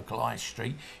mall or the local high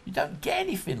street. You don't get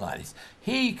anything like this.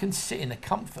 Here you can sit in the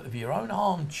comfort of your own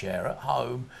armchair at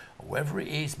home, or wherever it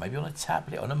is, maybe on a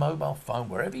tablet, on a mobile phone,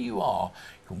 wherever you are.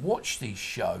 You can watch these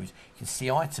shows. You can see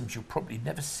items you'll probably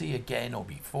never see again or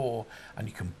before, and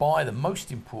you can buy them,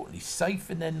 most importantly,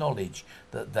 safe in their knowledge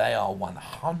that they are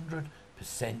 100%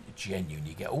 genuine.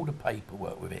 You get all the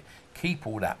paperwork with it. Keep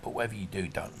all that, but whatever you do,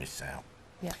 don't miss out.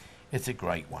 Yeah. It's a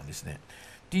great one, isn't it?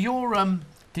 Did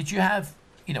you have,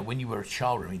 you know, when you were a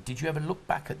child, I mean, did you ever look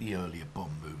back at the earlier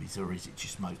Bond movies, or is it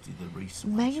just mostly the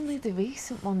recent ones? Mainly the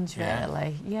recent ones,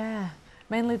 really. Yeah.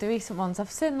 Mainly the recent ones. I've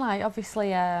seen, like,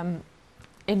 obviously,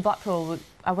 in Blackpool,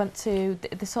 I went to,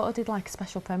 they sort of did like a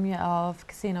special premiere of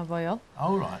Casino Royale.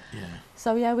 Oh, right, yeah.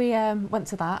 So yeah, we went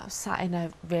to that, sat in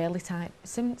a really tight,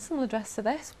 similar dress to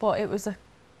this, but it was a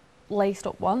laced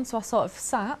up one, so I sort of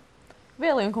sat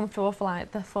really uncomfortable for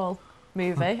like the full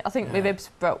movie. I think my ribs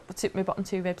broke, my bottom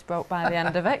two ribs broke by the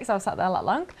end of it, because I was sat there that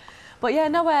long. But yeah,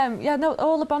 no,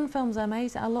 all the Bond films are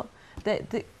amazing. I look,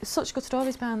 they such good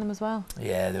stories behind them as well.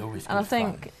 Yeah, they're always good and I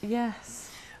think, fun.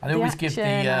 yes. And they always give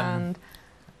the...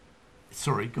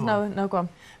 Sorry, go on. No, go on.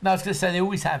 No, I was going to say they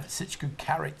always have such good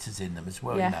characters in them as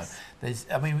well. Yes. You know, there's,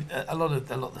 I mean, a lot of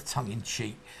the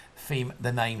tongue-in-cheek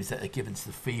the names that are given to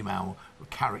the female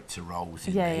character roles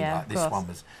in there. Yeah, like this one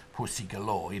was Pussy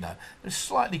Galore. You know, they're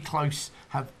slightly close,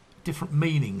 have different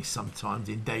meanings sometimes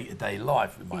in day-to-day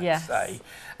life, we might say.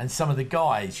 And some of the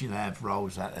guys, you know, have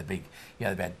roles like the big. You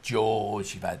know, they've had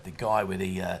George. You've had the guy with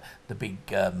the big.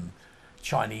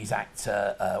 Chinese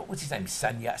actor, what's his name,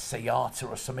 Sayata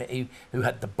or something, who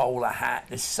had the bowler hat.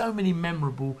 There's so many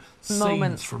memorable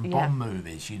scenes from Bond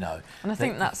movies, you know. And I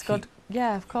think that's good.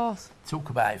 Yeah, of course.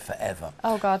 Talk about it forever.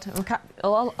 Oh, God. A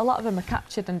lot of them are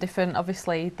captured in different,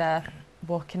 obviously, they're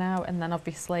walking out, and then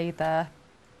obviously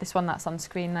this one that's on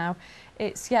screen now.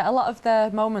 It's, a lot of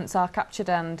the moments are captured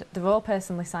and they're all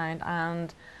personally signed,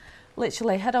 and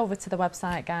literally head over to the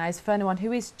website, guys, for anyone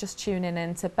who is just tuning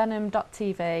in to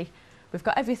benham.tv. We've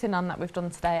got everything on that we've done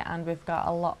today, and we've got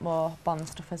a lot more Bond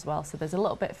stuff as well. So there's a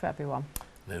little bit for everyone.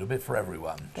 A little bit for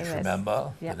everyone. Just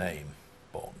remember the name,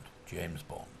 Bond, James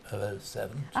Bond,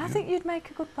 007. I think you'd make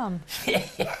a good Bond.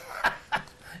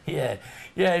 Yeah.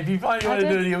 If you find you want to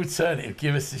do the alternative,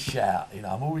 give us a shout. You know,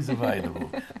 I'm always available.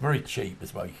 Very cheap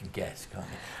as well, you can guess, can't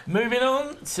you? Moving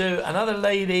on to another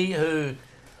lady who...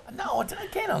 No,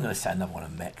 again, I'm going to say another one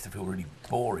of Met because I feel really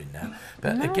boring now.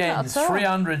 But again,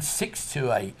 300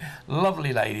 628,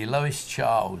 lovely lady, Lois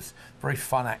Charles, very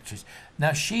fun actress.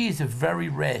 Now, she is a very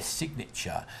rare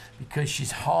signature because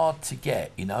she's hard to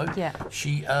get, you know. Yeah.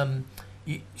 She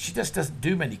just doesn't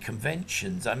do many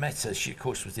conventions. I met her, she of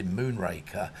course was in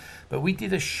Moonraker, but we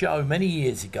did a show many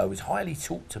years ago, it was highly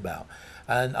talked about.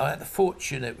 And I had the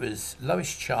fortune, it was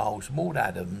Lois Charles, Maud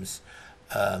Adams,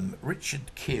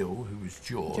 Richard Keel, who was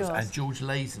Jaws, and George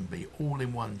Lazenby, all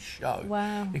in one show.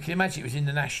 Wow. You can imagine it was in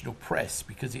the national press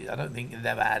because I don't think they've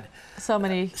ever had so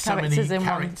many characters in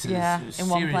one place.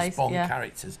 Serious Bond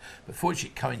characters. But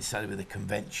fortunately, it coincided with a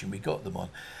convention. We got them on.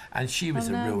 And she was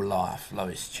a real laugh,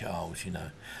 Lois Charles, you know.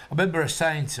 I remember her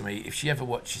saying to me, if she ever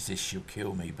watches this, she'll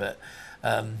kill me. But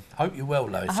I hope you're well,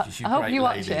 Lois, because you're a great lady.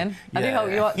 I hope you're watching. I do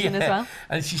hope you're watching as well.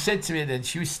 And she said to me then,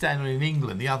 she was staying in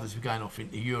England, the others were going off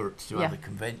into Europe to do other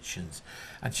conventions.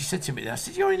 And she said to me, I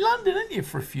said, you're in London, aren't you,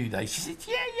 for a few days? She said,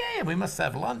 yeah, we must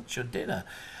have lunch or dinner.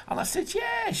 And I said,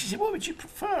 yeah. She said, what would you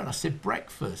prefer? And I said,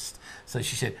 breakfast. So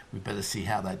she said, we better see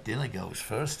how that dinner goes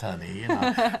first, honey, you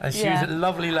know. And she was a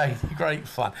lovely lady, great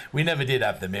fun. We never did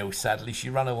have the meal, sadly. She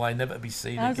ran away, never to be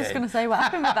seen again. I was just going to say, what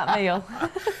happened with that meal?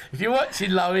 If you're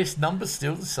watching Lois, number's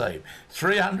still the same.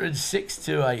 300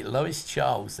 628, Lois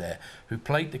Charles there, who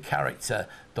played the character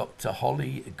Dr.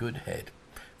 Holly Goodhead.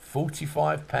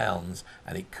 £45,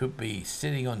 and it could be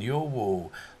sitting on your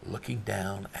wall looking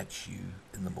down at you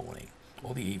in the morning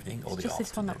or the evening or the afternoon. Just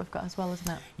this one that we've got as well, isn't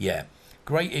it? Yeah.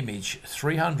 Great image,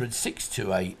 300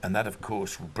 628, and that, of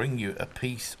course, will bring you a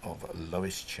piece of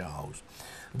Lois Charles.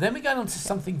 Then we're going on to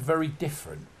something very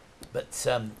different, but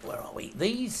where are we?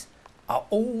 These are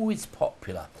always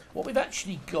popular. What we've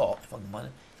actually got, if I can find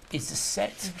it, is a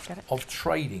set of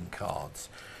trading cards.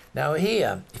 Now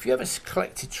here, if you ever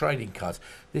collected trading cards,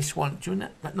 this one, do you know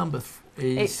that number is?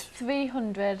 It's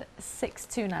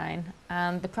 300,629,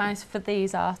 and the price for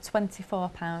these are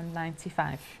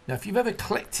 £24.95. Now, if you've ever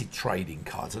collected trading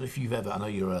cards, I don't know if you've ever, I know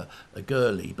you're a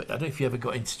girly, but I don't know if you ever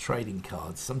got into trading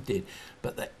cards, some did,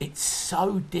 but it's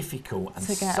so difficult and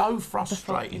so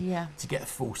frustrating to get a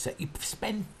full set. You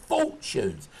spend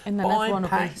fortunes buying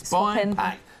packs, and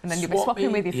then you'll be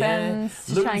swapping with your friends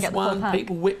to try and get the full pack.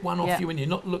 People whip one off you when you're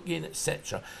not looking,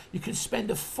 etc. You can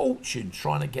spend a fortune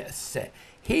trying to get a set.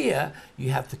 Here,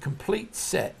 you have the complete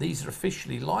set. These are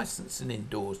officially licensed and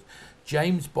endorsed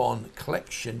James Bond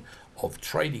collection of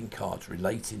trading cards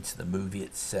relating to the movie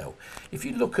itself. If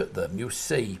you look at them, you'll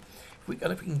see, if we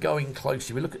can go in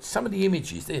closely, we look at some of the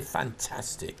images, they're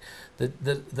fantastic.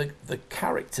 The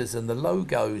characters and the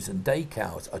logos and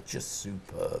decals are just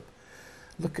superb.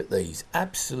 Look at these,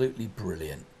 absolutely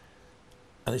brilliant.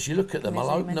 And as you look at them, I'll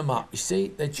open them up. You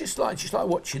see, they're just like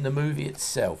watching the movie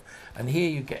itself. And here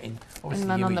you're getting obviously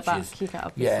and then the on images. the back you get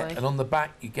obviously. And on the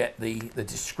back you get the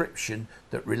description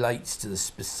that relates to the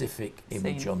specific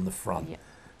image on the front. Yeah.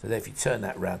 So there, if you turn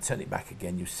that around, turn it back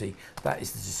again, you'll see that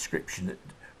is the description that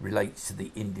relates to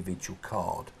the individual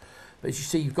card. But as you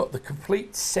see, you've got the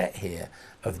complete set here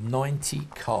of 90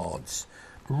 cards.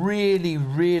 Really,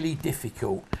 really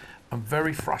difficult and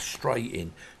very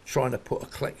frustrating trying to put a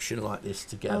collection like this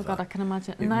together. Oh God, I can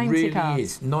imagine. It 90 really cards.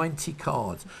 is 90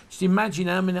 cards. Just imagine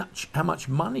how much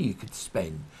money you could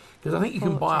spend, because I think you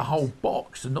can buy a whole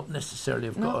box and not necessarily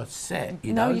have got a set.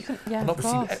 You know, you can. Yeah, and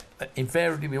obviously, of course.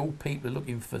 invariably, all people are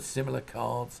looking for similar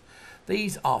cards.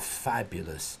 These are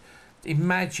fabulous.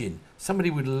 Imagine somebody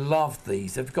would love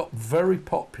these. They've got very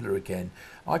popular again.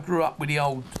 I grew up with the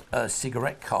old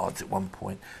cigarette cards at one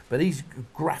point, but these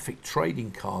graphic trading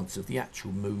cards of the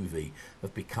actual movie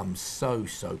have become so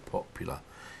popular.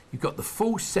 You've got the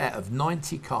full set of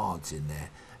 90 cards in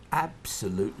there.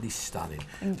 Absolutely stunning.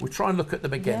 We'll try and look at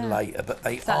them again later, but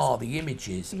the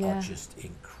images are just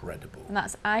incredible. And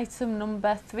that's item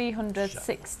number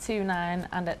 300,629,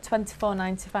 and at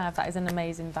 £24.95, that is an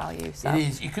amazing value. So it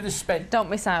is. You could have spent. Don't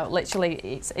miss out. Literally,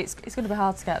 it's going to be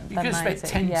hard to get. You could have spent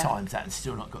 10 times that and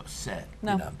still not got a set.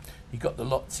 No. You know, you got the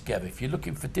lot together. If you're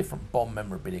looking for different Bond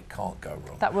memorabilia, can't go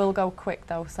wrong. That will go quick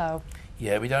though. So.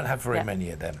 Yeah, we don't have very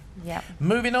many of them. Yeah.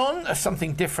 Moving on,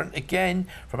 something different again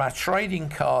from our trading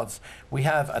cards. We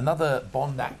have another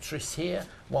Bond actress here,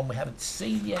 one we haven't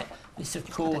seen yet. This, of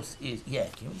course, is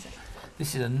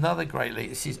this is another great lady.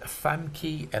 This is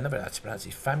Famke. I never know how to pronounce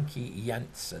it. Famke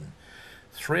Janssen,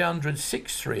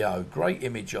 300,630. Great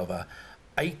image of her.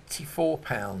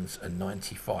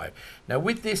 £84.95. Now,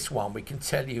 with this one, we can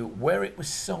tell you where it was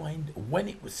signed, when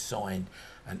it was signed,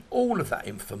 and all of that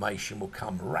information will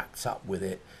come wrapped up with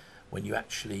it when you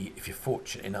actually, if you're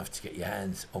fortunate enough to get your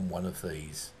hands on one of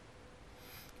these.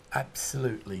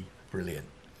 Absolutely brilliant.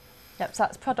 Yep, so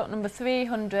that's product number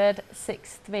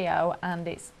 300,630, and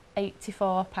it's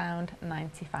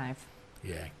 £84.95.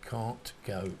 Yeah, can't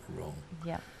go wrong.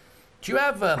 Yep. Do you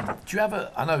have a,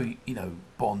 I know, you know,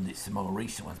 Bond, it's the more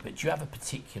recent ones, but do you have a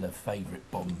particular favourite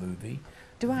Bond movie?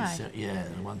 Do I? Yeah,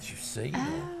 the ones you've seen.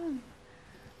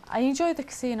 I enjoy the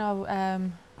Casino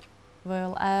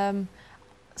Royale.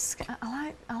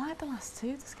 I like the last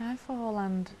two, the Skyfall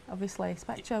and obviously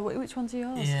Spectre. Which ones are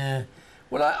yours? Yeah.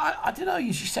 Well, I don't know.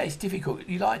 You should say it's difficult.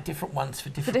 You like different ones for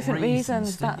different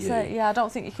reasons. That's it. Yeah, I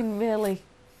don't think you can really.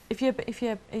 Are you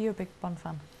a big Bond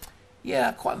fan?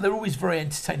 Yeah, quite. They're always very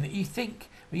entertaining. You think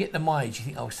when you get the mileage, you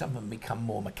think, oh, some of them become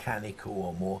more mechanical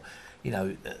or more, you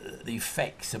know, the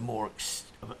effects are more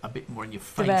a bit more in your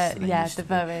face.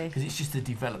 Because it's just the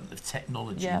development of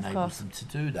technology enables them to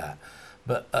do that.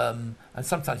 But and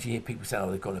sometimes you hear people say, oh,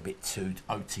 they've got a bit too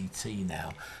OTT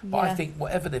now. But I think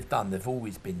whatever they've done, they've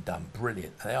always been done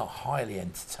brilliant. They are highly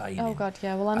entertaining. Oh God,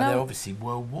 yeah. Well, I know. And they're obviously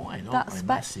worldwide, aren't they?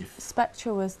 Massive.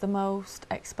 Spectre was the most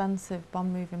expensive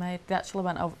Bond movie made. They actually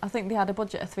went over. I think they had a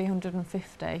budget of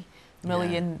 $350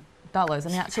 million, and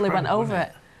they actually went over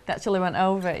it. They actually went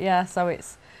over it. Yeah. So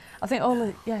it's. I think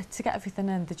to get everything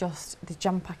in, they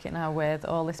jam pack it now with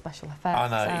all the special effects. I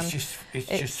know, it's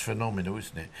just phenomenal,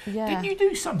 isn't it? Yeah. Didn't you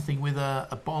do something with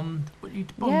a Bond?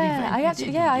 Event? I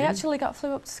actually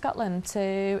flew up to Scotland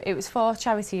it was for a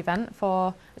charity event,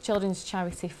 for a children's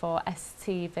charity for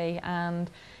STV,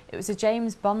 and it was a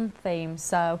James Bond theme.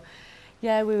 So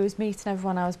yeah, we was meeting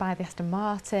everyone. I was by the Aston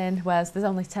Martin, whereas there's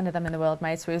only 10 of them in the world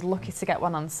made, so we was lucky to get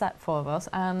one on set for us.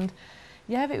 And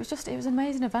Yeah, but it was an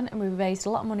amazing event, and we raised a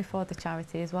lot of money for the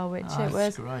charity as well, which it was.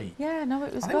 That's great. Yeah, no,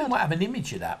 it was I good. think we might have an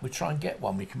image of that. We'll try and get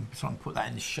one. We can try and put that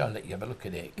in the show, let you have a look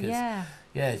at it. Yeah.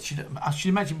 Yeah, I should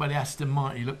imagine by the Aston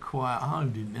Martin you looked quite at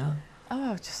home, didn't you?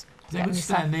 Oh, just. You wouldn't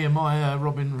stand near my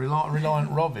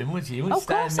Reliant Robin, would you? You wouldn't Of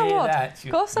course stand near I would. that.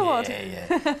 Of course I would.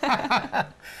 Yeah.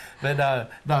 But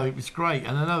no, it was great,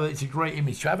 and I know that it's a great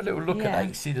image. Have a little look at that. You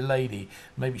can see the lady.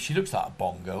 Maybe she looks like a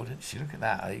Bond girl, doesn't she? Look at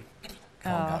that, eh?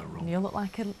 Can't go wrong. You look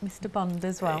like a Mr. Bond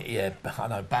as well. Yeah, I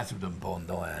know, Basildon Bond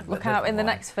I am. Look out in the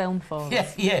next film for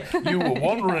us. Yeah. You were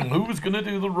wondering who was going to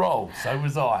do the role. So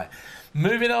was I.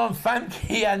 Moving on,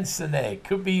 Famke Janssen there.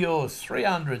 Could be yours.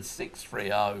 300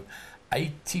 630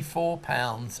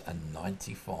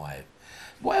 £84.95.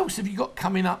 What else have you got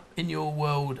coming up in your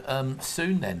world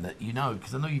soon then that you know?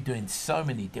 Because I know you're doing so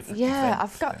many different events.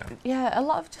 I've got a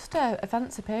lot of just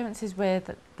events, appearances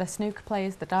with the snooker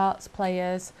players, the darts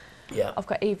players. Yeah. I've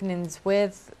got evenings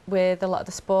with a lot of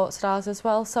the sports stars as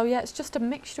well. So yeah, it's just a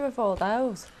mixture of all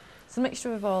those.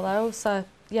 So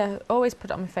yeah, always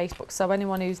put it on my Facebook. So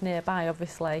anyone who's nearby,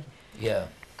 obviously,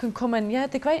 can come and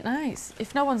they're great nights.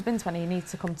 If no one's been to any, you need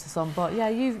to come to some. But yeah,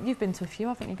 you've been to a few,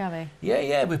 haven't you, Gary?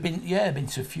 Yeah, we've been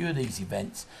to a few of these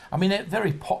events. I mean, they're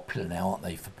very popular now, aren't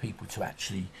they, for people to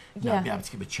actually be able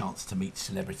to give a chance to meet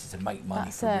celebrities and make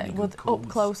money for really good cause. Up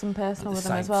close and personal with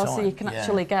them as well, so you can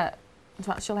actually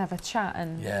have a chat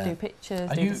and do pictures,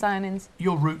 do the signings.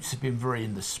 Your roots have been very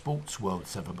in the sports world,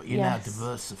 Sever, but you're now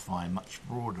diversifying much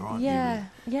broader, aren't you?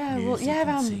 Music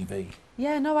and TV.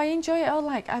 Yeah, no, I enjoy it all.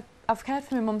 Like I've cared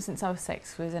for my mum since I was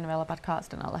 6. She was in a really bad car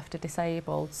accident. I left her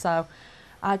disabled, so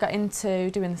I got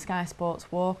into doing the Sky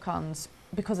Sports walk-ons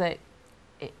because it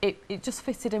just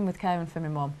fitted in with caring for my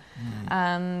mum,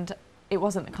 and it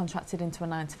wasn't contracted into a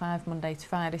 9 to 5 Monday to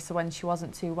Friday. So when she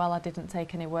wasn't too well, I didn't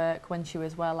take any work. When she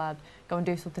was well, I'd go and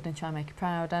do something and try and make her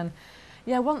proud. And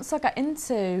yeah, once I got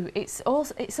into it's all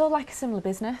like a similar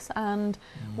business. And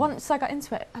once I got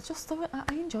into it, I just thought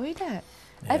I enjoyed it.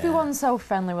 Yeah. Everyone's so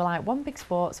friendly. We're like one big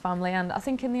sports family, and I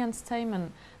think in the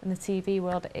entertainment and the TV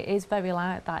world, it is very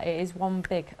like that. It is one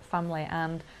big family,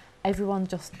 and everyone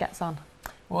just gets on.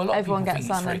 Well, a lot of people think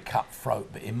it's very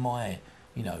cutthroat, but in my,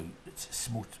 it's a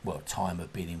small time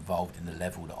of being involved in the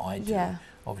level that I do. Yeah.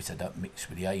 Obviously, I don't mix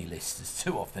with the A-listers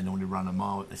too often. They only run a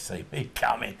mile at the CB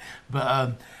coming.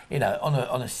 But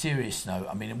on a serious note,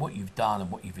 I mean, what you've done and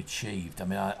what you've achieved. I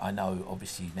mean, I know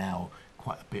obviously now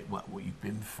quite a bit what you've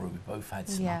been through. We both had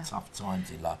some tough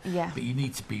times in life. Yeah. But you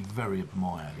need to be very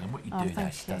admired, and what you're doing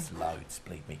actually does loads,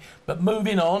 believe me. But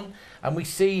moving on, and we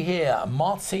see here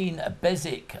Martine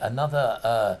Bezic,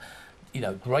 another.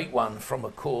 Great one from,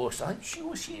 of course, I think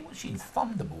was she in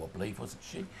Thunderball, I believe, wasn't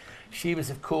she? She was,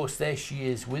 of course, there she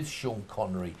is with Sean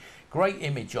Connery. Great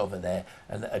image of her there,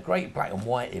 and a great black and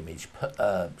white image,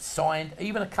 signed,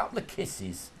 even a couple of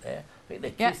kisses there. I think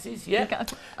they're kisses,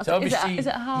 So obviously, is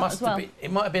it a heart as well?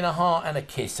 It might have been a heart and a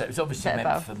kiss, so it was obviously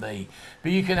meant for me.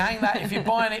 But you can hang that, if you're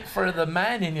buying it for the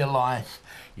man in your life,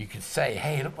 you could say,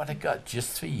 hey, look what I got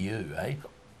just for you, eh?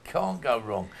 Can't go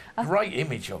wrong. Great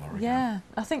image of her. Yeah,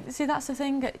 I think, that's the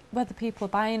thing, whether people are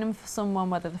buying them for someone,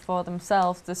 whether they're for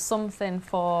themselves, there's something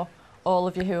for all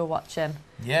of you who are watching.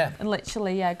 Yeah. And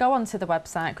literally, go onto the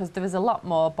website, because there is a lot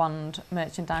more Bond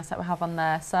merchandise that we have on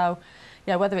there. So,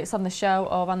 whether it's on the show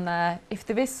or on there, if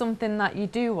there is something that you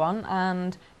do want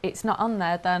and it's not on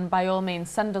there, then by all means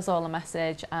send us all a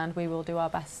message and we will do our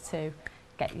best to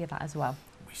get you that as well.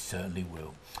 We certainly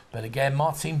will. But again,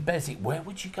 Martine Bezic, where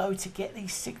would you go to get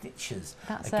these signatures?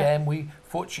 We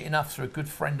fortunate enough through a good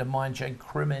friend of mine, Jane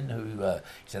Crimin, who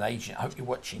is an agent. I hope you're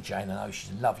watching, Jane. I know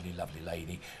she's a lovely, lovely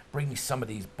lady. Bring some of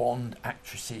these Bond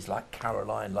actresses like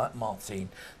Caroline, like Martine,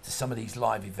 to some of these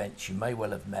live events. You may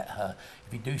well have met her.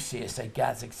 If you do see her, say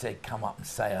Gazig said, come up and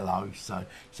say hello. So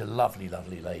she's a lovely,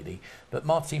 lovely lady. But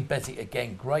Martine Bezic,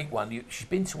 again, great one. She's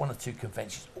been to 1 or 2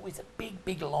 conventions. Always a big,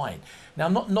 big line. Now,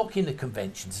 I'm not knocking the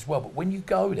conventions as well, but when you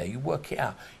go there, you work it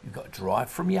out. You've got to drive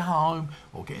from your home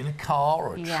or get in a car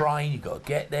or a train. You've got to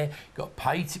get there. You've got to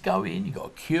pay to go in. You've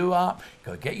got to queue up. You've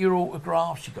got to get your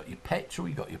autographs. You've got your petrol.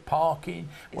 You've got your parking,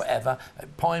 whatever.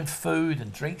 Buying food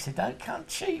and drinks. They don't come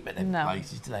cheap at them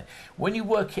places today. When you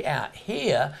work it out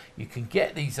here, you can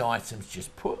get these items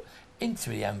just put into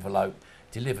the envelope,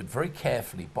 delivered very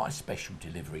carefully by special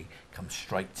delivery, comes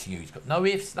straight to you. It's got no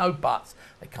ifs, no buts,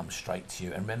 they come straight to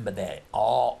you. And remember, they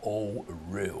are all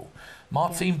real.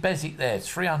 Martine Bezic there,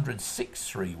 300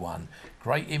 631.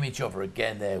 Great image of her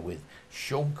again there with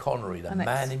Sean Connery, the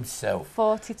man himself.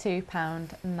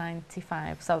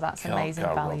 £42.95, so that's amazing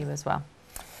value as well.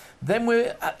 Then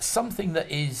we're at something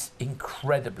that is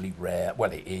incredibly rare.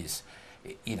 Well, it is.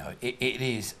 it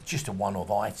is just a one-off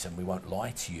item. We won't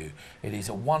lie to you. It is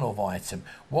a one-off item.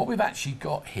 What we've actually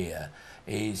got here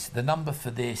is the number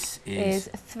for this is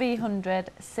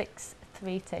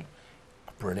 300,632.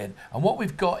 Brilliant. And what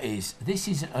we've got is, this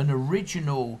is an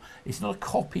original, it's not a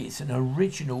copy, it's an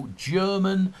original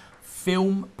German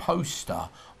film poster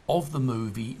of the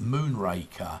movie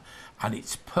Moonraker, and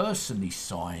it's personally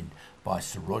signed by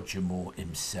Sir Roger Moore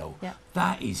himself. Yeah.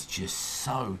 That is just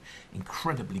so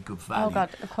incredibly good value. Oh God,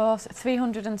 of course.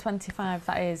 325,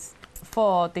 that is,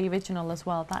 for the original as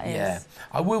well. That is. Yeah,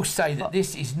 I will say that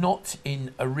this is not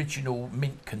in original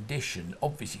mint condition,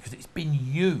 obviously, because it's been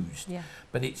used. Yeah.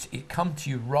 But it come to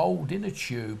you rolled in a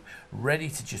tube, ready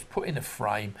to just put in a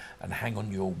frame and hang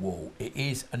on your wall. It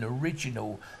is an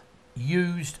original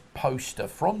used poster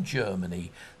from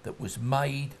Germany that was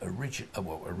made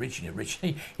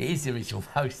originally it is the original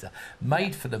poster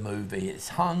made for the movie. It's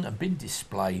hung and been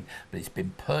displayed, but it's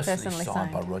been personally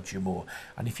signed by Roger Moore.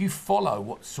 And if you follow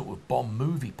what sort of Bond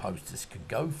movie posters can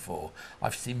go for,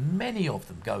 I've seen many of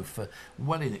them go for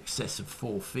well in excess of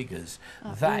 4 figures.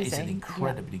 That is an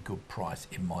incredibly good price,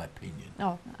 in my opinion.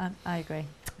 Oh, I agree.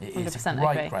 It is a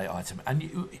great item, and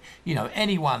you know,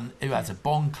 anyone who has a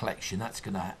Bond collection, that's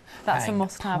going to that's a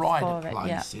must-have for it.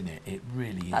 Place in it. It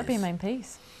really is. That'd be a main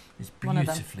piece. It's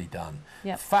beautifully done.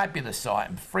 Yep. Fabulous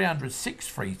item.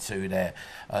 300,632 there.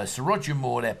 Sir Roger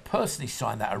Moore there personally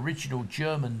signed that original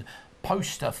German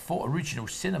poster for original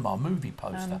cinema movie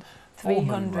poster.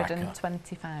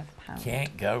 £325.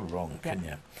 Can't go wrong, can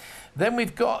you? Then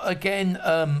we've got again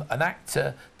an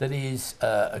actor that is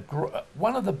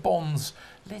one of the Bonds.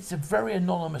 It's a very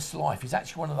anonymous life. He's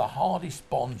actually one of the hardest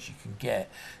Bonds you can get.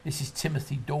 This is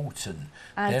Timothy Dalton.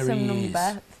 Item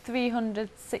number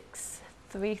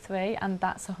 300,633, and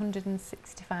that's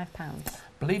 £165.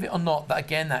 Believe it or not, that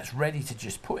again, that's ready to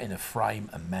just put in a frame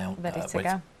and mount. Ready to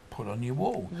go. Put on your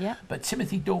wall. Yeah. But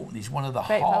Timothy Dalton is one of the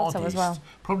Great hardest, as well.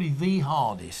 probably the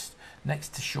hardest,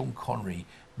 next to Sean Connery,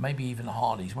 maybe even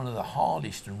harder. He's one of the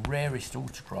hardest and rarest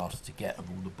autographs to get of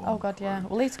all the Bond. Oh God, crew. yeah.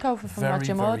 Well, he took over from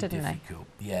Roger Moore, didn't he?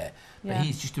 Yeah. But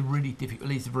he's just a really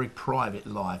difficult. He's a very private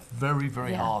life. Very,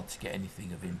 very hard to get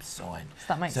anything of him signed. So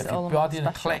that makes it all more if you're in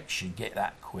a collection, get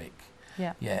that quick.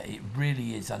 Yeah. Yeah, it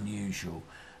really is unusual.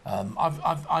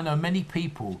 I know many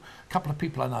people. A couple of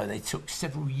people I know. They took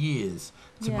several years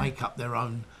to make up their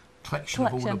own collection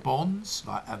of all the Bonds,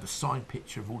 like have a signed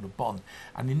picture of all the Bonds,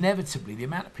 and inevitably the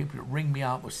amount of people that ring me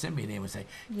up or send me an email and say,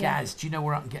 Gaz, do you know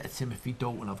where I can get a Timothy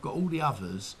Dalton? I've got all the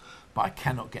others, but I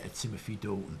cannot get a Timothy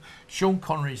Dalton. Sean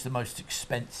Connery is the most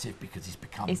expensive because he's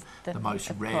become the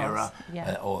most rarer,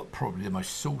 or probably the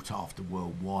most sought after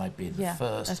worldwide, being the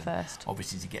first.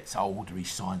 Obviously, as he gets older, he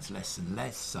signs less and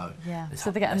less. So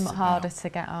so they're getting harder to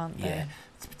get, aren't they? Yeah.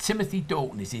 Timothy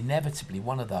Dalton is inevitably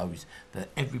one of those that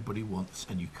everybody wants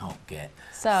and you can't get.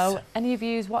 So any of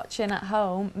you watching at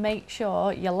home, make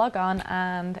sure you log on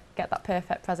and get that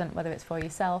perfect present, whether it's for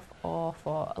yourself or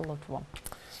for a loved one.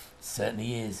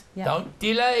 Certainly is. Yep. Don't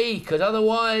delay, because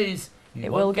otherwise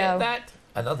you won't get that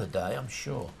another day, I'm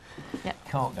sure. Yep.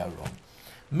 Can't go wrong.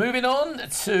 Moving on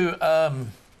to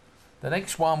the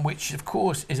next one, which of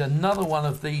course is another one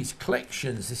of these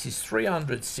collections. This is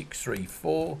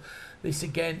 300,634. This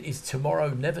again is Tomorrow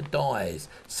Never Dies.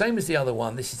 Same as the other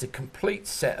one. This is a complete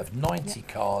set of 90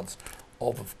 cards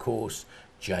of course,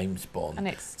 James Bond. And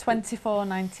it's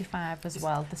 $24.95 as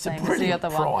well, the same as the other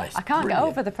one. I can't get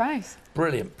over the price.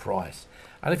 Brilliant price.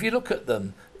 And if you look at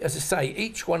them, as I say,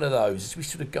 each one of those, as we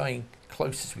sort of going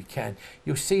close as we can,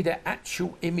 you'll see their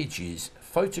actual images,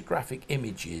 photographic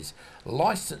images,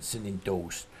 licensed and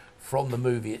endorsed from the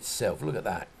movie itself. Look at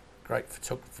that. Great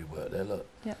photography work there, look.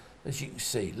 Yep. As you can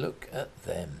see, look at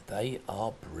them. They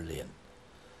are brilliant.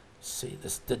 See,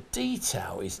 the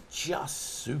detail is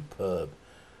just superb.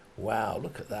 Wow,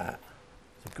 look at that.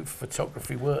 Some good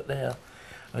photography work there.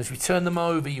 And as we turn them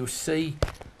over, you'll see,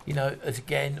 you know, as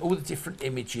again, all the different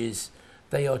images,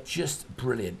 they are just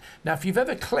brilliant. Now, if you've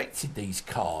ever collected these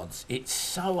cards, it's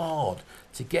so hard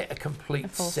to get a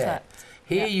complete set.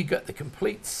 Here you got the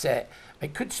complete set.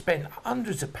 It could spend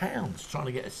hundreds of pounds trying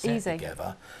to get a set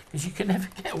together, because you can never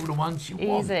get all the ones you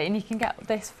want. And you can get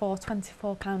this for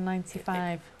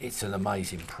 £24.95. It's an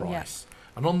amazing price.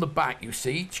 And on the back, you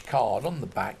see each card on the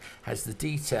back has the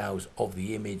details of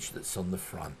the image that's on the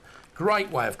front.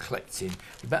 Great way of collecting.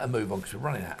 We better move on because we're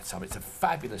running out of time. It's a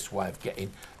fabulous way of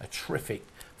getting a terrific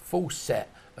full set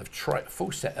of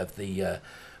the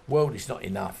World Is Not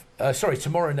Enough. Sorry,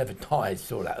 Tomorrow Never Dies.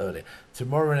 Saw that earlier.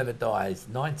 Tomorrow Never Dies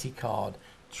 90 card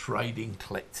trading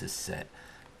collector's set.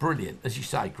 Brilliant. As you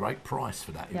say, great price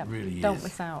for that. It really is. Don't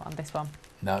miss out on this one.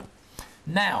 No.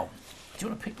 Now, Do you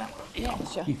want to pick that one up?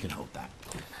 Yeah, sure. You can hold that.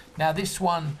 Now this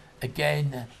one,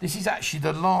 again, this is actually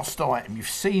the last item. You've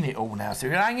seen it all now, so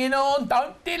you're hanging on,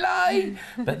 don't delay.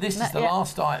 But this is the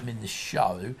last item in the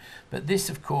show. But this,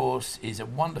 of course, is a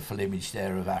wonderful image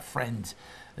there of our friend,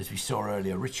 as we saw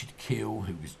earlier, Richard Keel,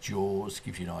 who was Jaws.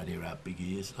 Gives you an idea how big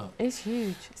he is. Look. He's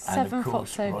huge. And 7 of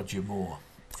course, foot 2. Roger Moore.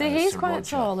 See, he's Sir quite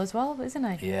Roger. tall as well,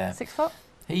 isn't he? Yeah. 6 foot.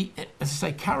 He, as I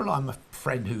say, Caroline, my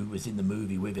friend who was in the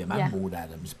movie with him, and Yeah. Maud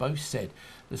Adams, both said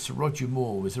that Sir Roger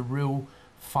Moore was a real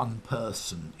fun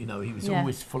person. You know, he was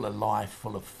always full of life,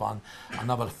 full of fun.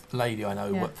 Another lady I know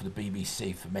who worked for the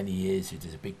BBC for many years, who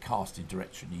is a big casting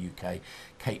director in the UK,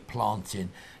 Kate Plantin,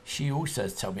 she also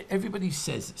has told me, everybody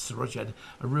says that Sir Roger had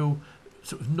a real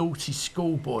sort of naughty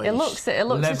schoolboy. It looks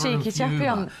a cheeky chappy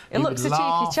on. It looks a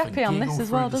cheeky chappy on this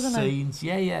as well, doesn't it? Scenes.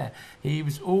 Yeah, yeah. He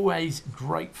was always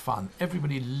great fun.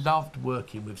 Everybody loved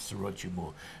working with Sir Roger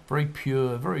Moore. Very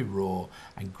pure, very raw,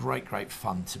 and great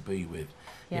fun to be with.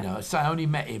 Yeah. You know, so I only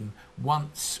met him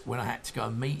once when I had to go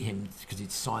and meet him because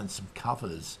he'd signed some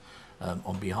covers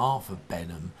on behalf of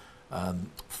Benham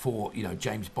for, you know,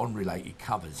 James Bond related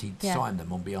covers. He'd signed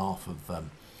them on behalf of,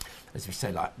 as we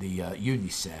say, like the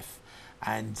UNICEF.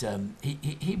 And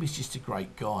he was just a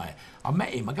great guy. I met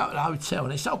him, I go to the hotel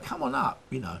and they said, oh, come on up,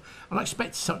 you know. And I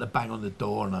expected someone to bang on the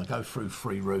door and I go through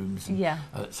 3 rooms and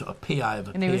sort of PA of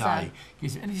a and PA. He was there.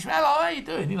 And he said, hello, how you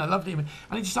doing? You know, lovely. And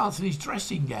he just answered his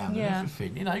dressing gown and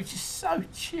everything. You know, he's just so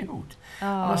chilled. Oh.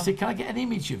 And I said, can I get an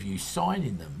image of you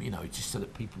signing them? You know, just so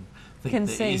that people think Can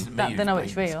that see it isn't that me they know who's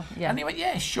it's been- real. Yeah. And he went,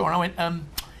 yeah, sure. And I went,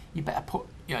 you better put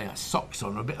socks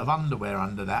on or a bit of underwear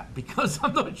under that because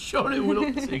I'm not sure it will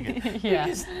look singing. Yeah.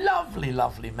 He's a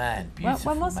lovely man,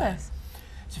 beautiful When was man. this?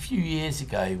 It's a few years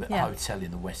ago at a hotel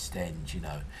in the West End, you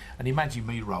know. And imagine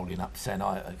me rolling up saying,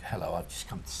 hello, I've just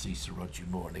come to see Sir Roger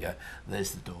Moore. And they go,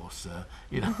 there's the door, sir.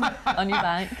 You know. On your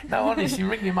bike. No, honestly,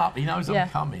 ring him up. He knows I'm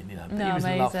coming, you know. But he was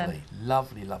amazing. a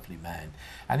lovely man.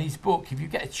 And his book, if you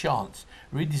get a chance,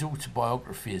 read his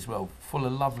autobiography as well, full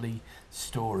of lovely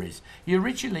stories. He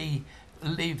originally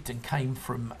lived and came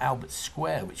from Albert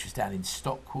Square, which was down in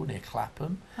Stockwell near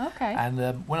Clapham. Okay.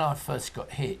 And when I first got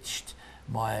hitched,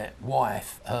 my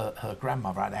wife, her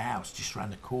grandmother had a house just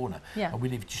round the corner, and we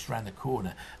lived just round the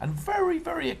corner. And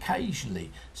very occasionally,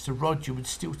 Sir Roger would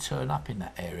still turn up in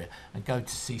that area and go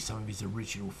to see some of his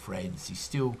original friends. He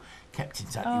still kept in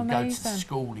touch. He would go to the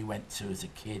school he went to as a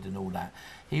kid and all that.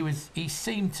 He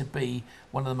seemed to be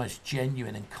one of the most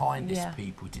genuine and kindest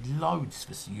people. He did loads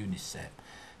for UNICEF.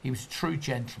 He was a true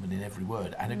gentleman in every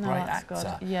word and a great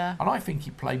actor. Good. Yeah. And I think he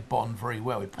played Bond very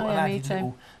well. He put an added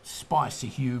little spicy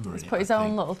humour in it. He's put his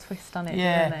own little twist on it,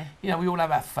 didn't he? You know, we all have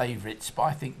our favourites, but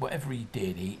I think whatever he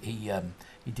did, he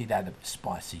did add a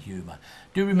spicy humour.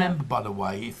 Do remember, by the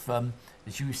way, if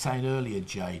as you were saying earlier,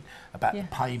 Jade, about the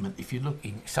payment, if you're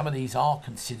looking, some of these are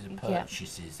considered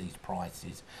purchases, these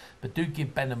prices, but do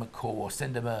give Benham a call or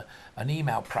send them an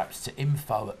email perhaps to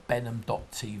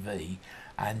info@benham.tv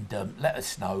and let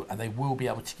us know, and they will be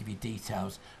able to give you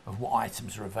details of what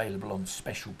items are available on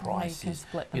special prices,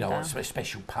 or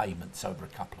special payments over a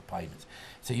couple of payments.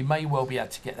 So you may well be able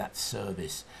to get that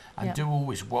service. And do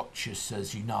always watch us,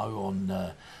 as you know,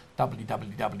 on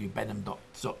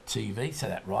www.benham.tv. Say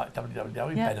that right,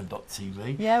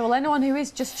 www.benham.tv. Yeah, well, anyone who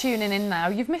is just tuning in now,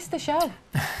 you've missed the show.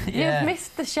 You've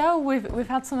missed the show. We've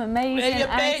had some amazing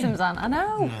items on. I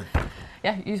know.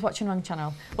 Yeah, you're watching the wrong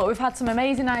channel. But we've had some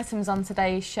amazing items on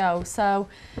today's show. So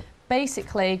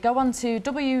basically, go on to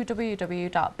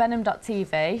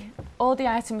www.benham.tv. All the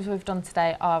items we've done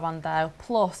today are on there,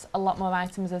 plus a lot more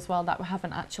items as well that we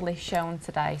haven't actually shown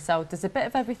today. So there's a bit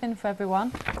of everything for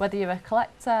everyone, whether you're a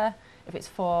collector, if it's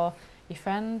for your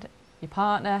friend, your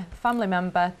partner, family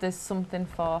member, there's something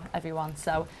for everyone.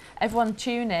 So everyone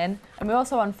tune in. And we're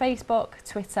also on Facebook,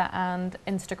 Twitter and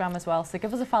Instagram as well. So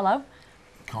give us a follow.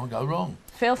 Can't go wrong.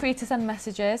 Feel free to send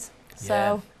messages.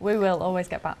 So we will always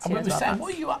get back to you.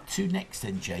 What are you up to next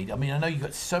then, Jade? I mean, I know you've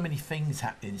got so many things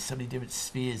happening, so many different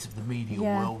spheres of the media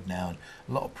world now, and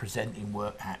a lot of presenting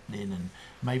work happening, and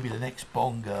maybe the next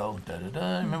Bond girl,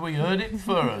 Remember you heard it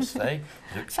first, eh?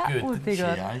 Looks that good, would be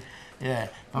good. Yeah.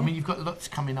 I mean, you've got lots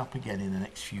coming up again in the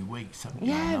next few weeks, haven't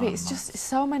you? Yeah, it's just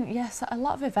so many, a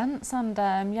lot of events, and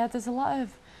there's a lot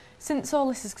of, since all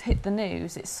this has hit the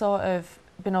news, it's sort of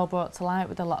been all brought to light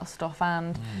with a lot of stuff,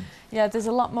 and there's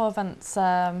a lot more events.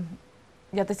 The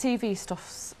TV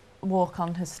stuff's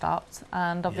walk-on has stopped,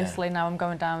 and obviously now I'm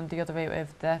going down the other route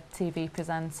of the TV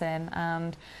presenting,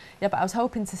 and but I was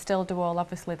hoping to still do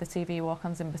obviously the TV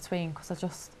walk-ons in between,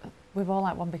 because we're all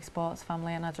like one big sports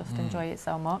family, and I just enjoy it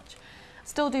so much.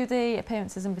 Still do the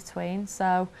appearances in between,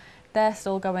 so they're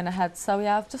still going ahead. So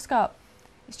I've just got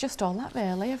It's just all that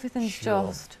really. Everything's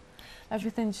just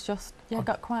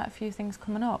got quite a few things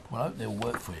coming up. Well, I hope they'll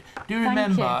work for you. Do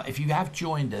remember, if you have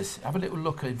joined us, have a little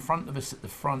look in front of us at the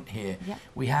front here. Yep.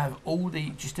 We have all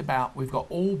the, we've got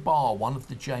all bar one of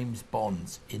the James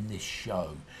Bonds in this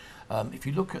show. If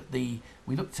you look at we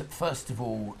looked at, first of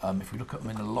all, if we look at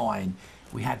them in a line,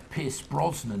 we had Pierce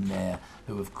Brosnan there,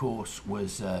 who of course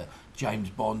was James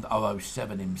Bond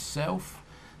 007 himself.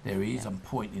 There he is, I'm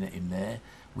pointing at him there.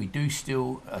 We do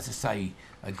still, as I say,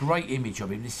 a great image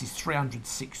of him. This is 300,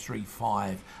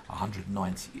 635,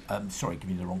 190. Sorry,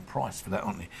 giving you the wrong price for that,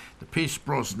 aren't they? The Pierce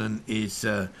Brosnan is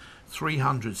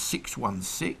 300,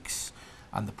 616,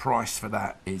 and the price for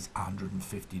that is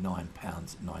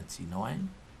 £159.99.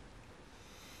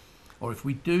 Or if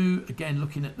we do, again,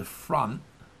 looking at the front,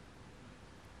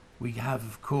 we have,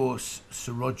 of course,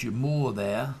 Sir Roger Moore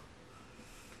there.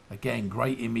 Again,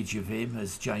 great image of him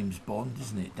as James Bond,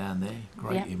 isn't it, down there?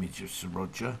 Great image of Sir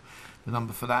Roger. The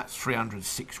number for that's 300,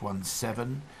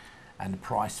 617, and the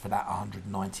price for that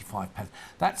 £195.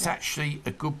 That's actually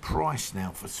a good price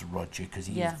now for Sir Roger, because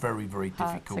he is very, very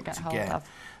difficult to get.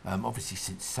 Obviously,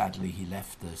 since sadly he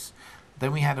left us.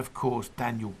 Then we had, of course,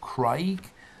 Daniel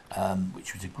Craig,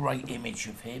 which was a great image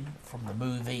of him from the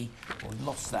movie. Well, we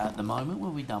lost that at the moment. What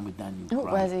have we done with Daniel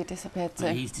Craig? Where's he disappeared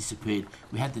to? He's disappeared.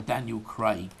 We had the Daniel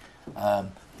Craig.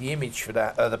 The image for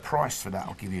that, the price for that,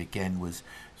 I'll give you again, was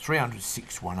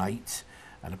 300,618,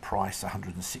 and the price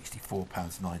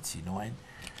 £164.99.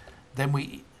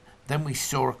 Then we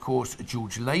saw, of course, a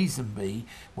George Lazenby,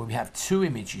 where we have two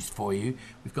images for you.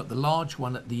 We've got the large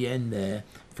one at the end there,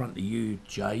 in front of you,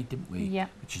 Jay, didn't we? Yeah.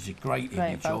 Which is a great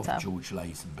image of George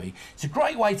Lazenby. It's a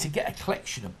great way to get a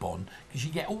collection of Bond, because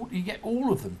you get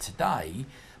all of them today,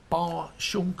 bar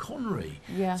Sean Connery.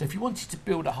 Yeah. So if you wanted to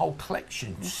build a whole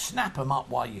collection, snap them up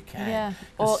while you can. Yeah.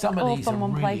 Or some of these are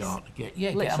really place. hard to get.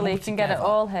 Yeah, literally, you can get it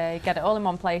all here. You get it all in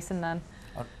one place, and then.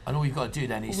 And all you've got to do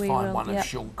then is find one of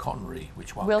Sean Connery,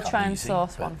 which one. We'll try and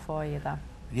source one for you, though.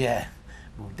 Yeah,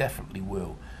 we definitely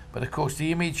will. But of course,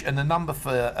 the image and the number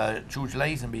for George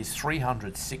Lazenby is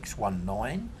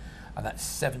 300,619, and that's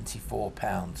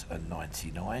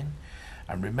 £74.99.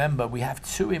 And remember, we have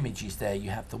two images there. You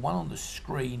have the one on the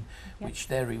screen, which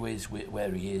there he is,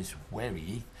 there he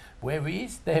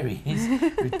is,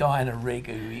 with Diana Rigg,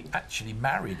 who he actually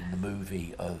married in the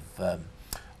movie of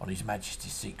on His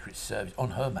Majesty's Secret Service,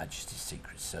 on Her Majesty's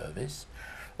Secret Service.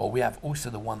 Or we have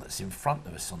also the one that's in front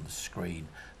of us on the screen.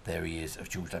 There he is, of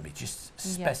George Lazenby. Just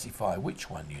specify which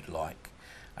one you'd like,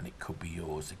 and it could be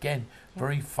yours. Again,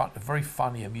 very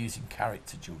funny, amusing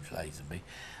character, George Lazenby.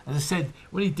 As I said,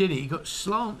 when he did it, he got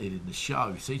slanted in the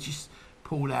show, so he just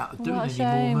pulled out of doing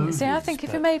any more movies. See, I think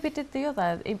if he maybe did the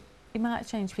other, he might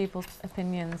change people's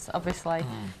opinions. Obviously,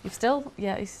 you've still,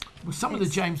 well, some of the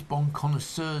James Bond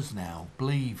connoisseurs now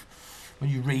believe, when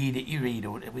you read it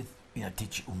all with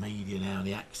digital media now,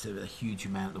 the access, a huge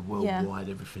amount of worldwide,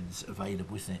 everything's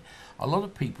available, isn't it? A lot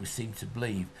of people seem to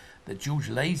believe that George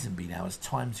Lazenby now, as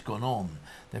time's gone on,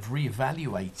 they've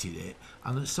re-evaluated it,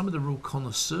 and that some of the real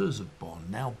connoisseurs of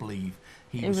Bond now believe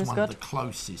he was one of the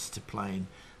closest to playing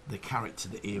the character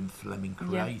that Ian Fleming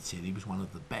created. He was one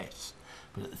of the best.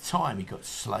 But at the time, he got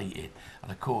slated,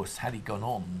 and of course, had he gone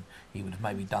on, he would have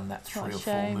maybe done that 3 or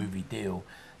 4 movie deal.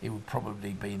 He would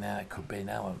probably be now, a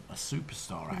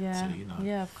superstar actor,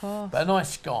 Yeah, of course. But a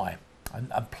nice guy,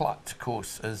 and plucked, of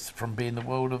course, as from being the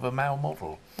world of a male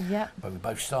model. Yeah. But we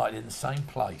both started in the same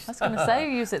place. I was going to say,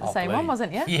 you used it the same one,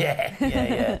 wasn't you?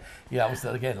 Yeah. I was,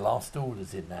 again, last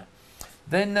orders in that.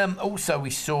 Then also we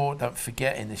saw, don't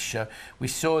forget in this show, we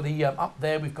saw the, up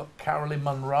there we've got Carolyn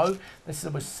Monroe. This, as I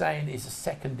was saying, is a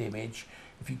second image.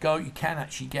 If you go, you can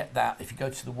actually get that. If you go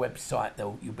to the website,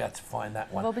 you'll be able to find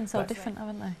that one. They've all been so different,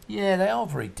 haven't they? Yeah, they are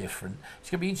very different. It's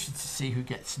going to be interesting to see who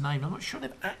gets named. I'm not sure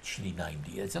they've actually named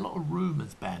it. There's a lot of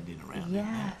rumours banding around.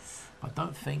 Yes. I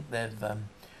don't think they've...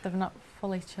 they've not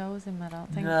fully chosen, I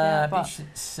don't think. No, but you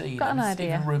should see. Got an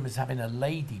idea. Even rumours having a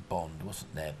lady Bond,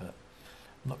 wasn't there? But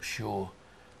I'm not sure.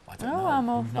 I don't know. I'm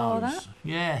all for that.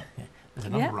 Yeah. There's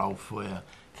another role for you.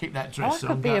 Keep that dress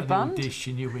on, be go a to the Bond.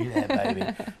 audition, you'll be there, baby.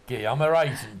 Yeah, I'm her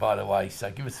agent, by the way,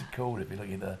 so give us a call if you're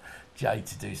looking at Jay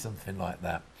to do something like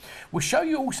that. We'll show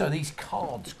you also these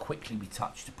cards quickly we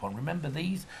touched upon. Remember,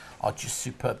 these are just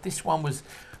superb. This one was,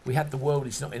 we had The World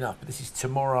Is Not Enough, but this is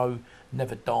Tomorrow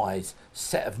Never Dies.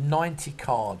 Set of 90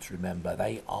 cards, remember.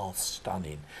 They are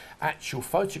stunning. Actual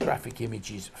photographic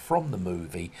images from the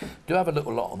movie. Do have a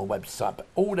little lot on the website, but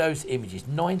all those images,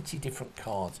 90 different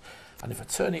cards. And if I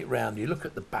turn it around, you look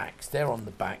at the backs, there on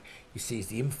the back, you see is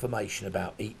the information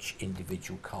about each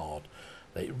individual card.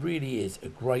 It really is a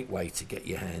great way to get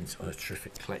your hands on a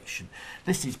terrific collection.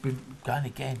 This has been going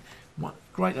again.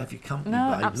 Great to have your company,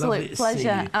 No, babe. absolute Lovely to pleasure. see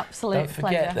you. Absolute Don't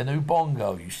forget pleasure. the new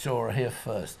bongo. You saw her here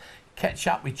first. Catch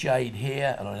up with Jade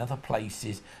here and on other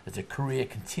places as her career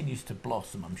continues to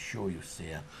blossom. I'm sure you'll see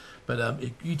her. But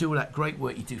you do all that great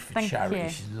work you do for charity.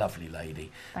 She's a lovely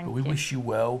lady. But we wish you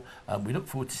well. We look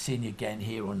forward to seeing you again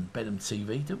here on Benham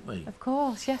TV, don't we? Of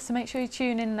course, yes. So make sure you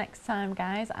tune in next time,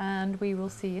 guys, and we will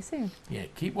see you soon. Yeah,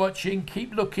 keep watching,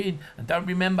 keep looking, and do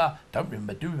remember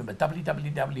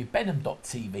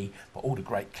www.benham.tv for all the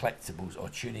great collectibles, or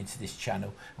tune into this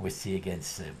channel, and we'll see you again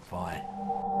soon. Bye.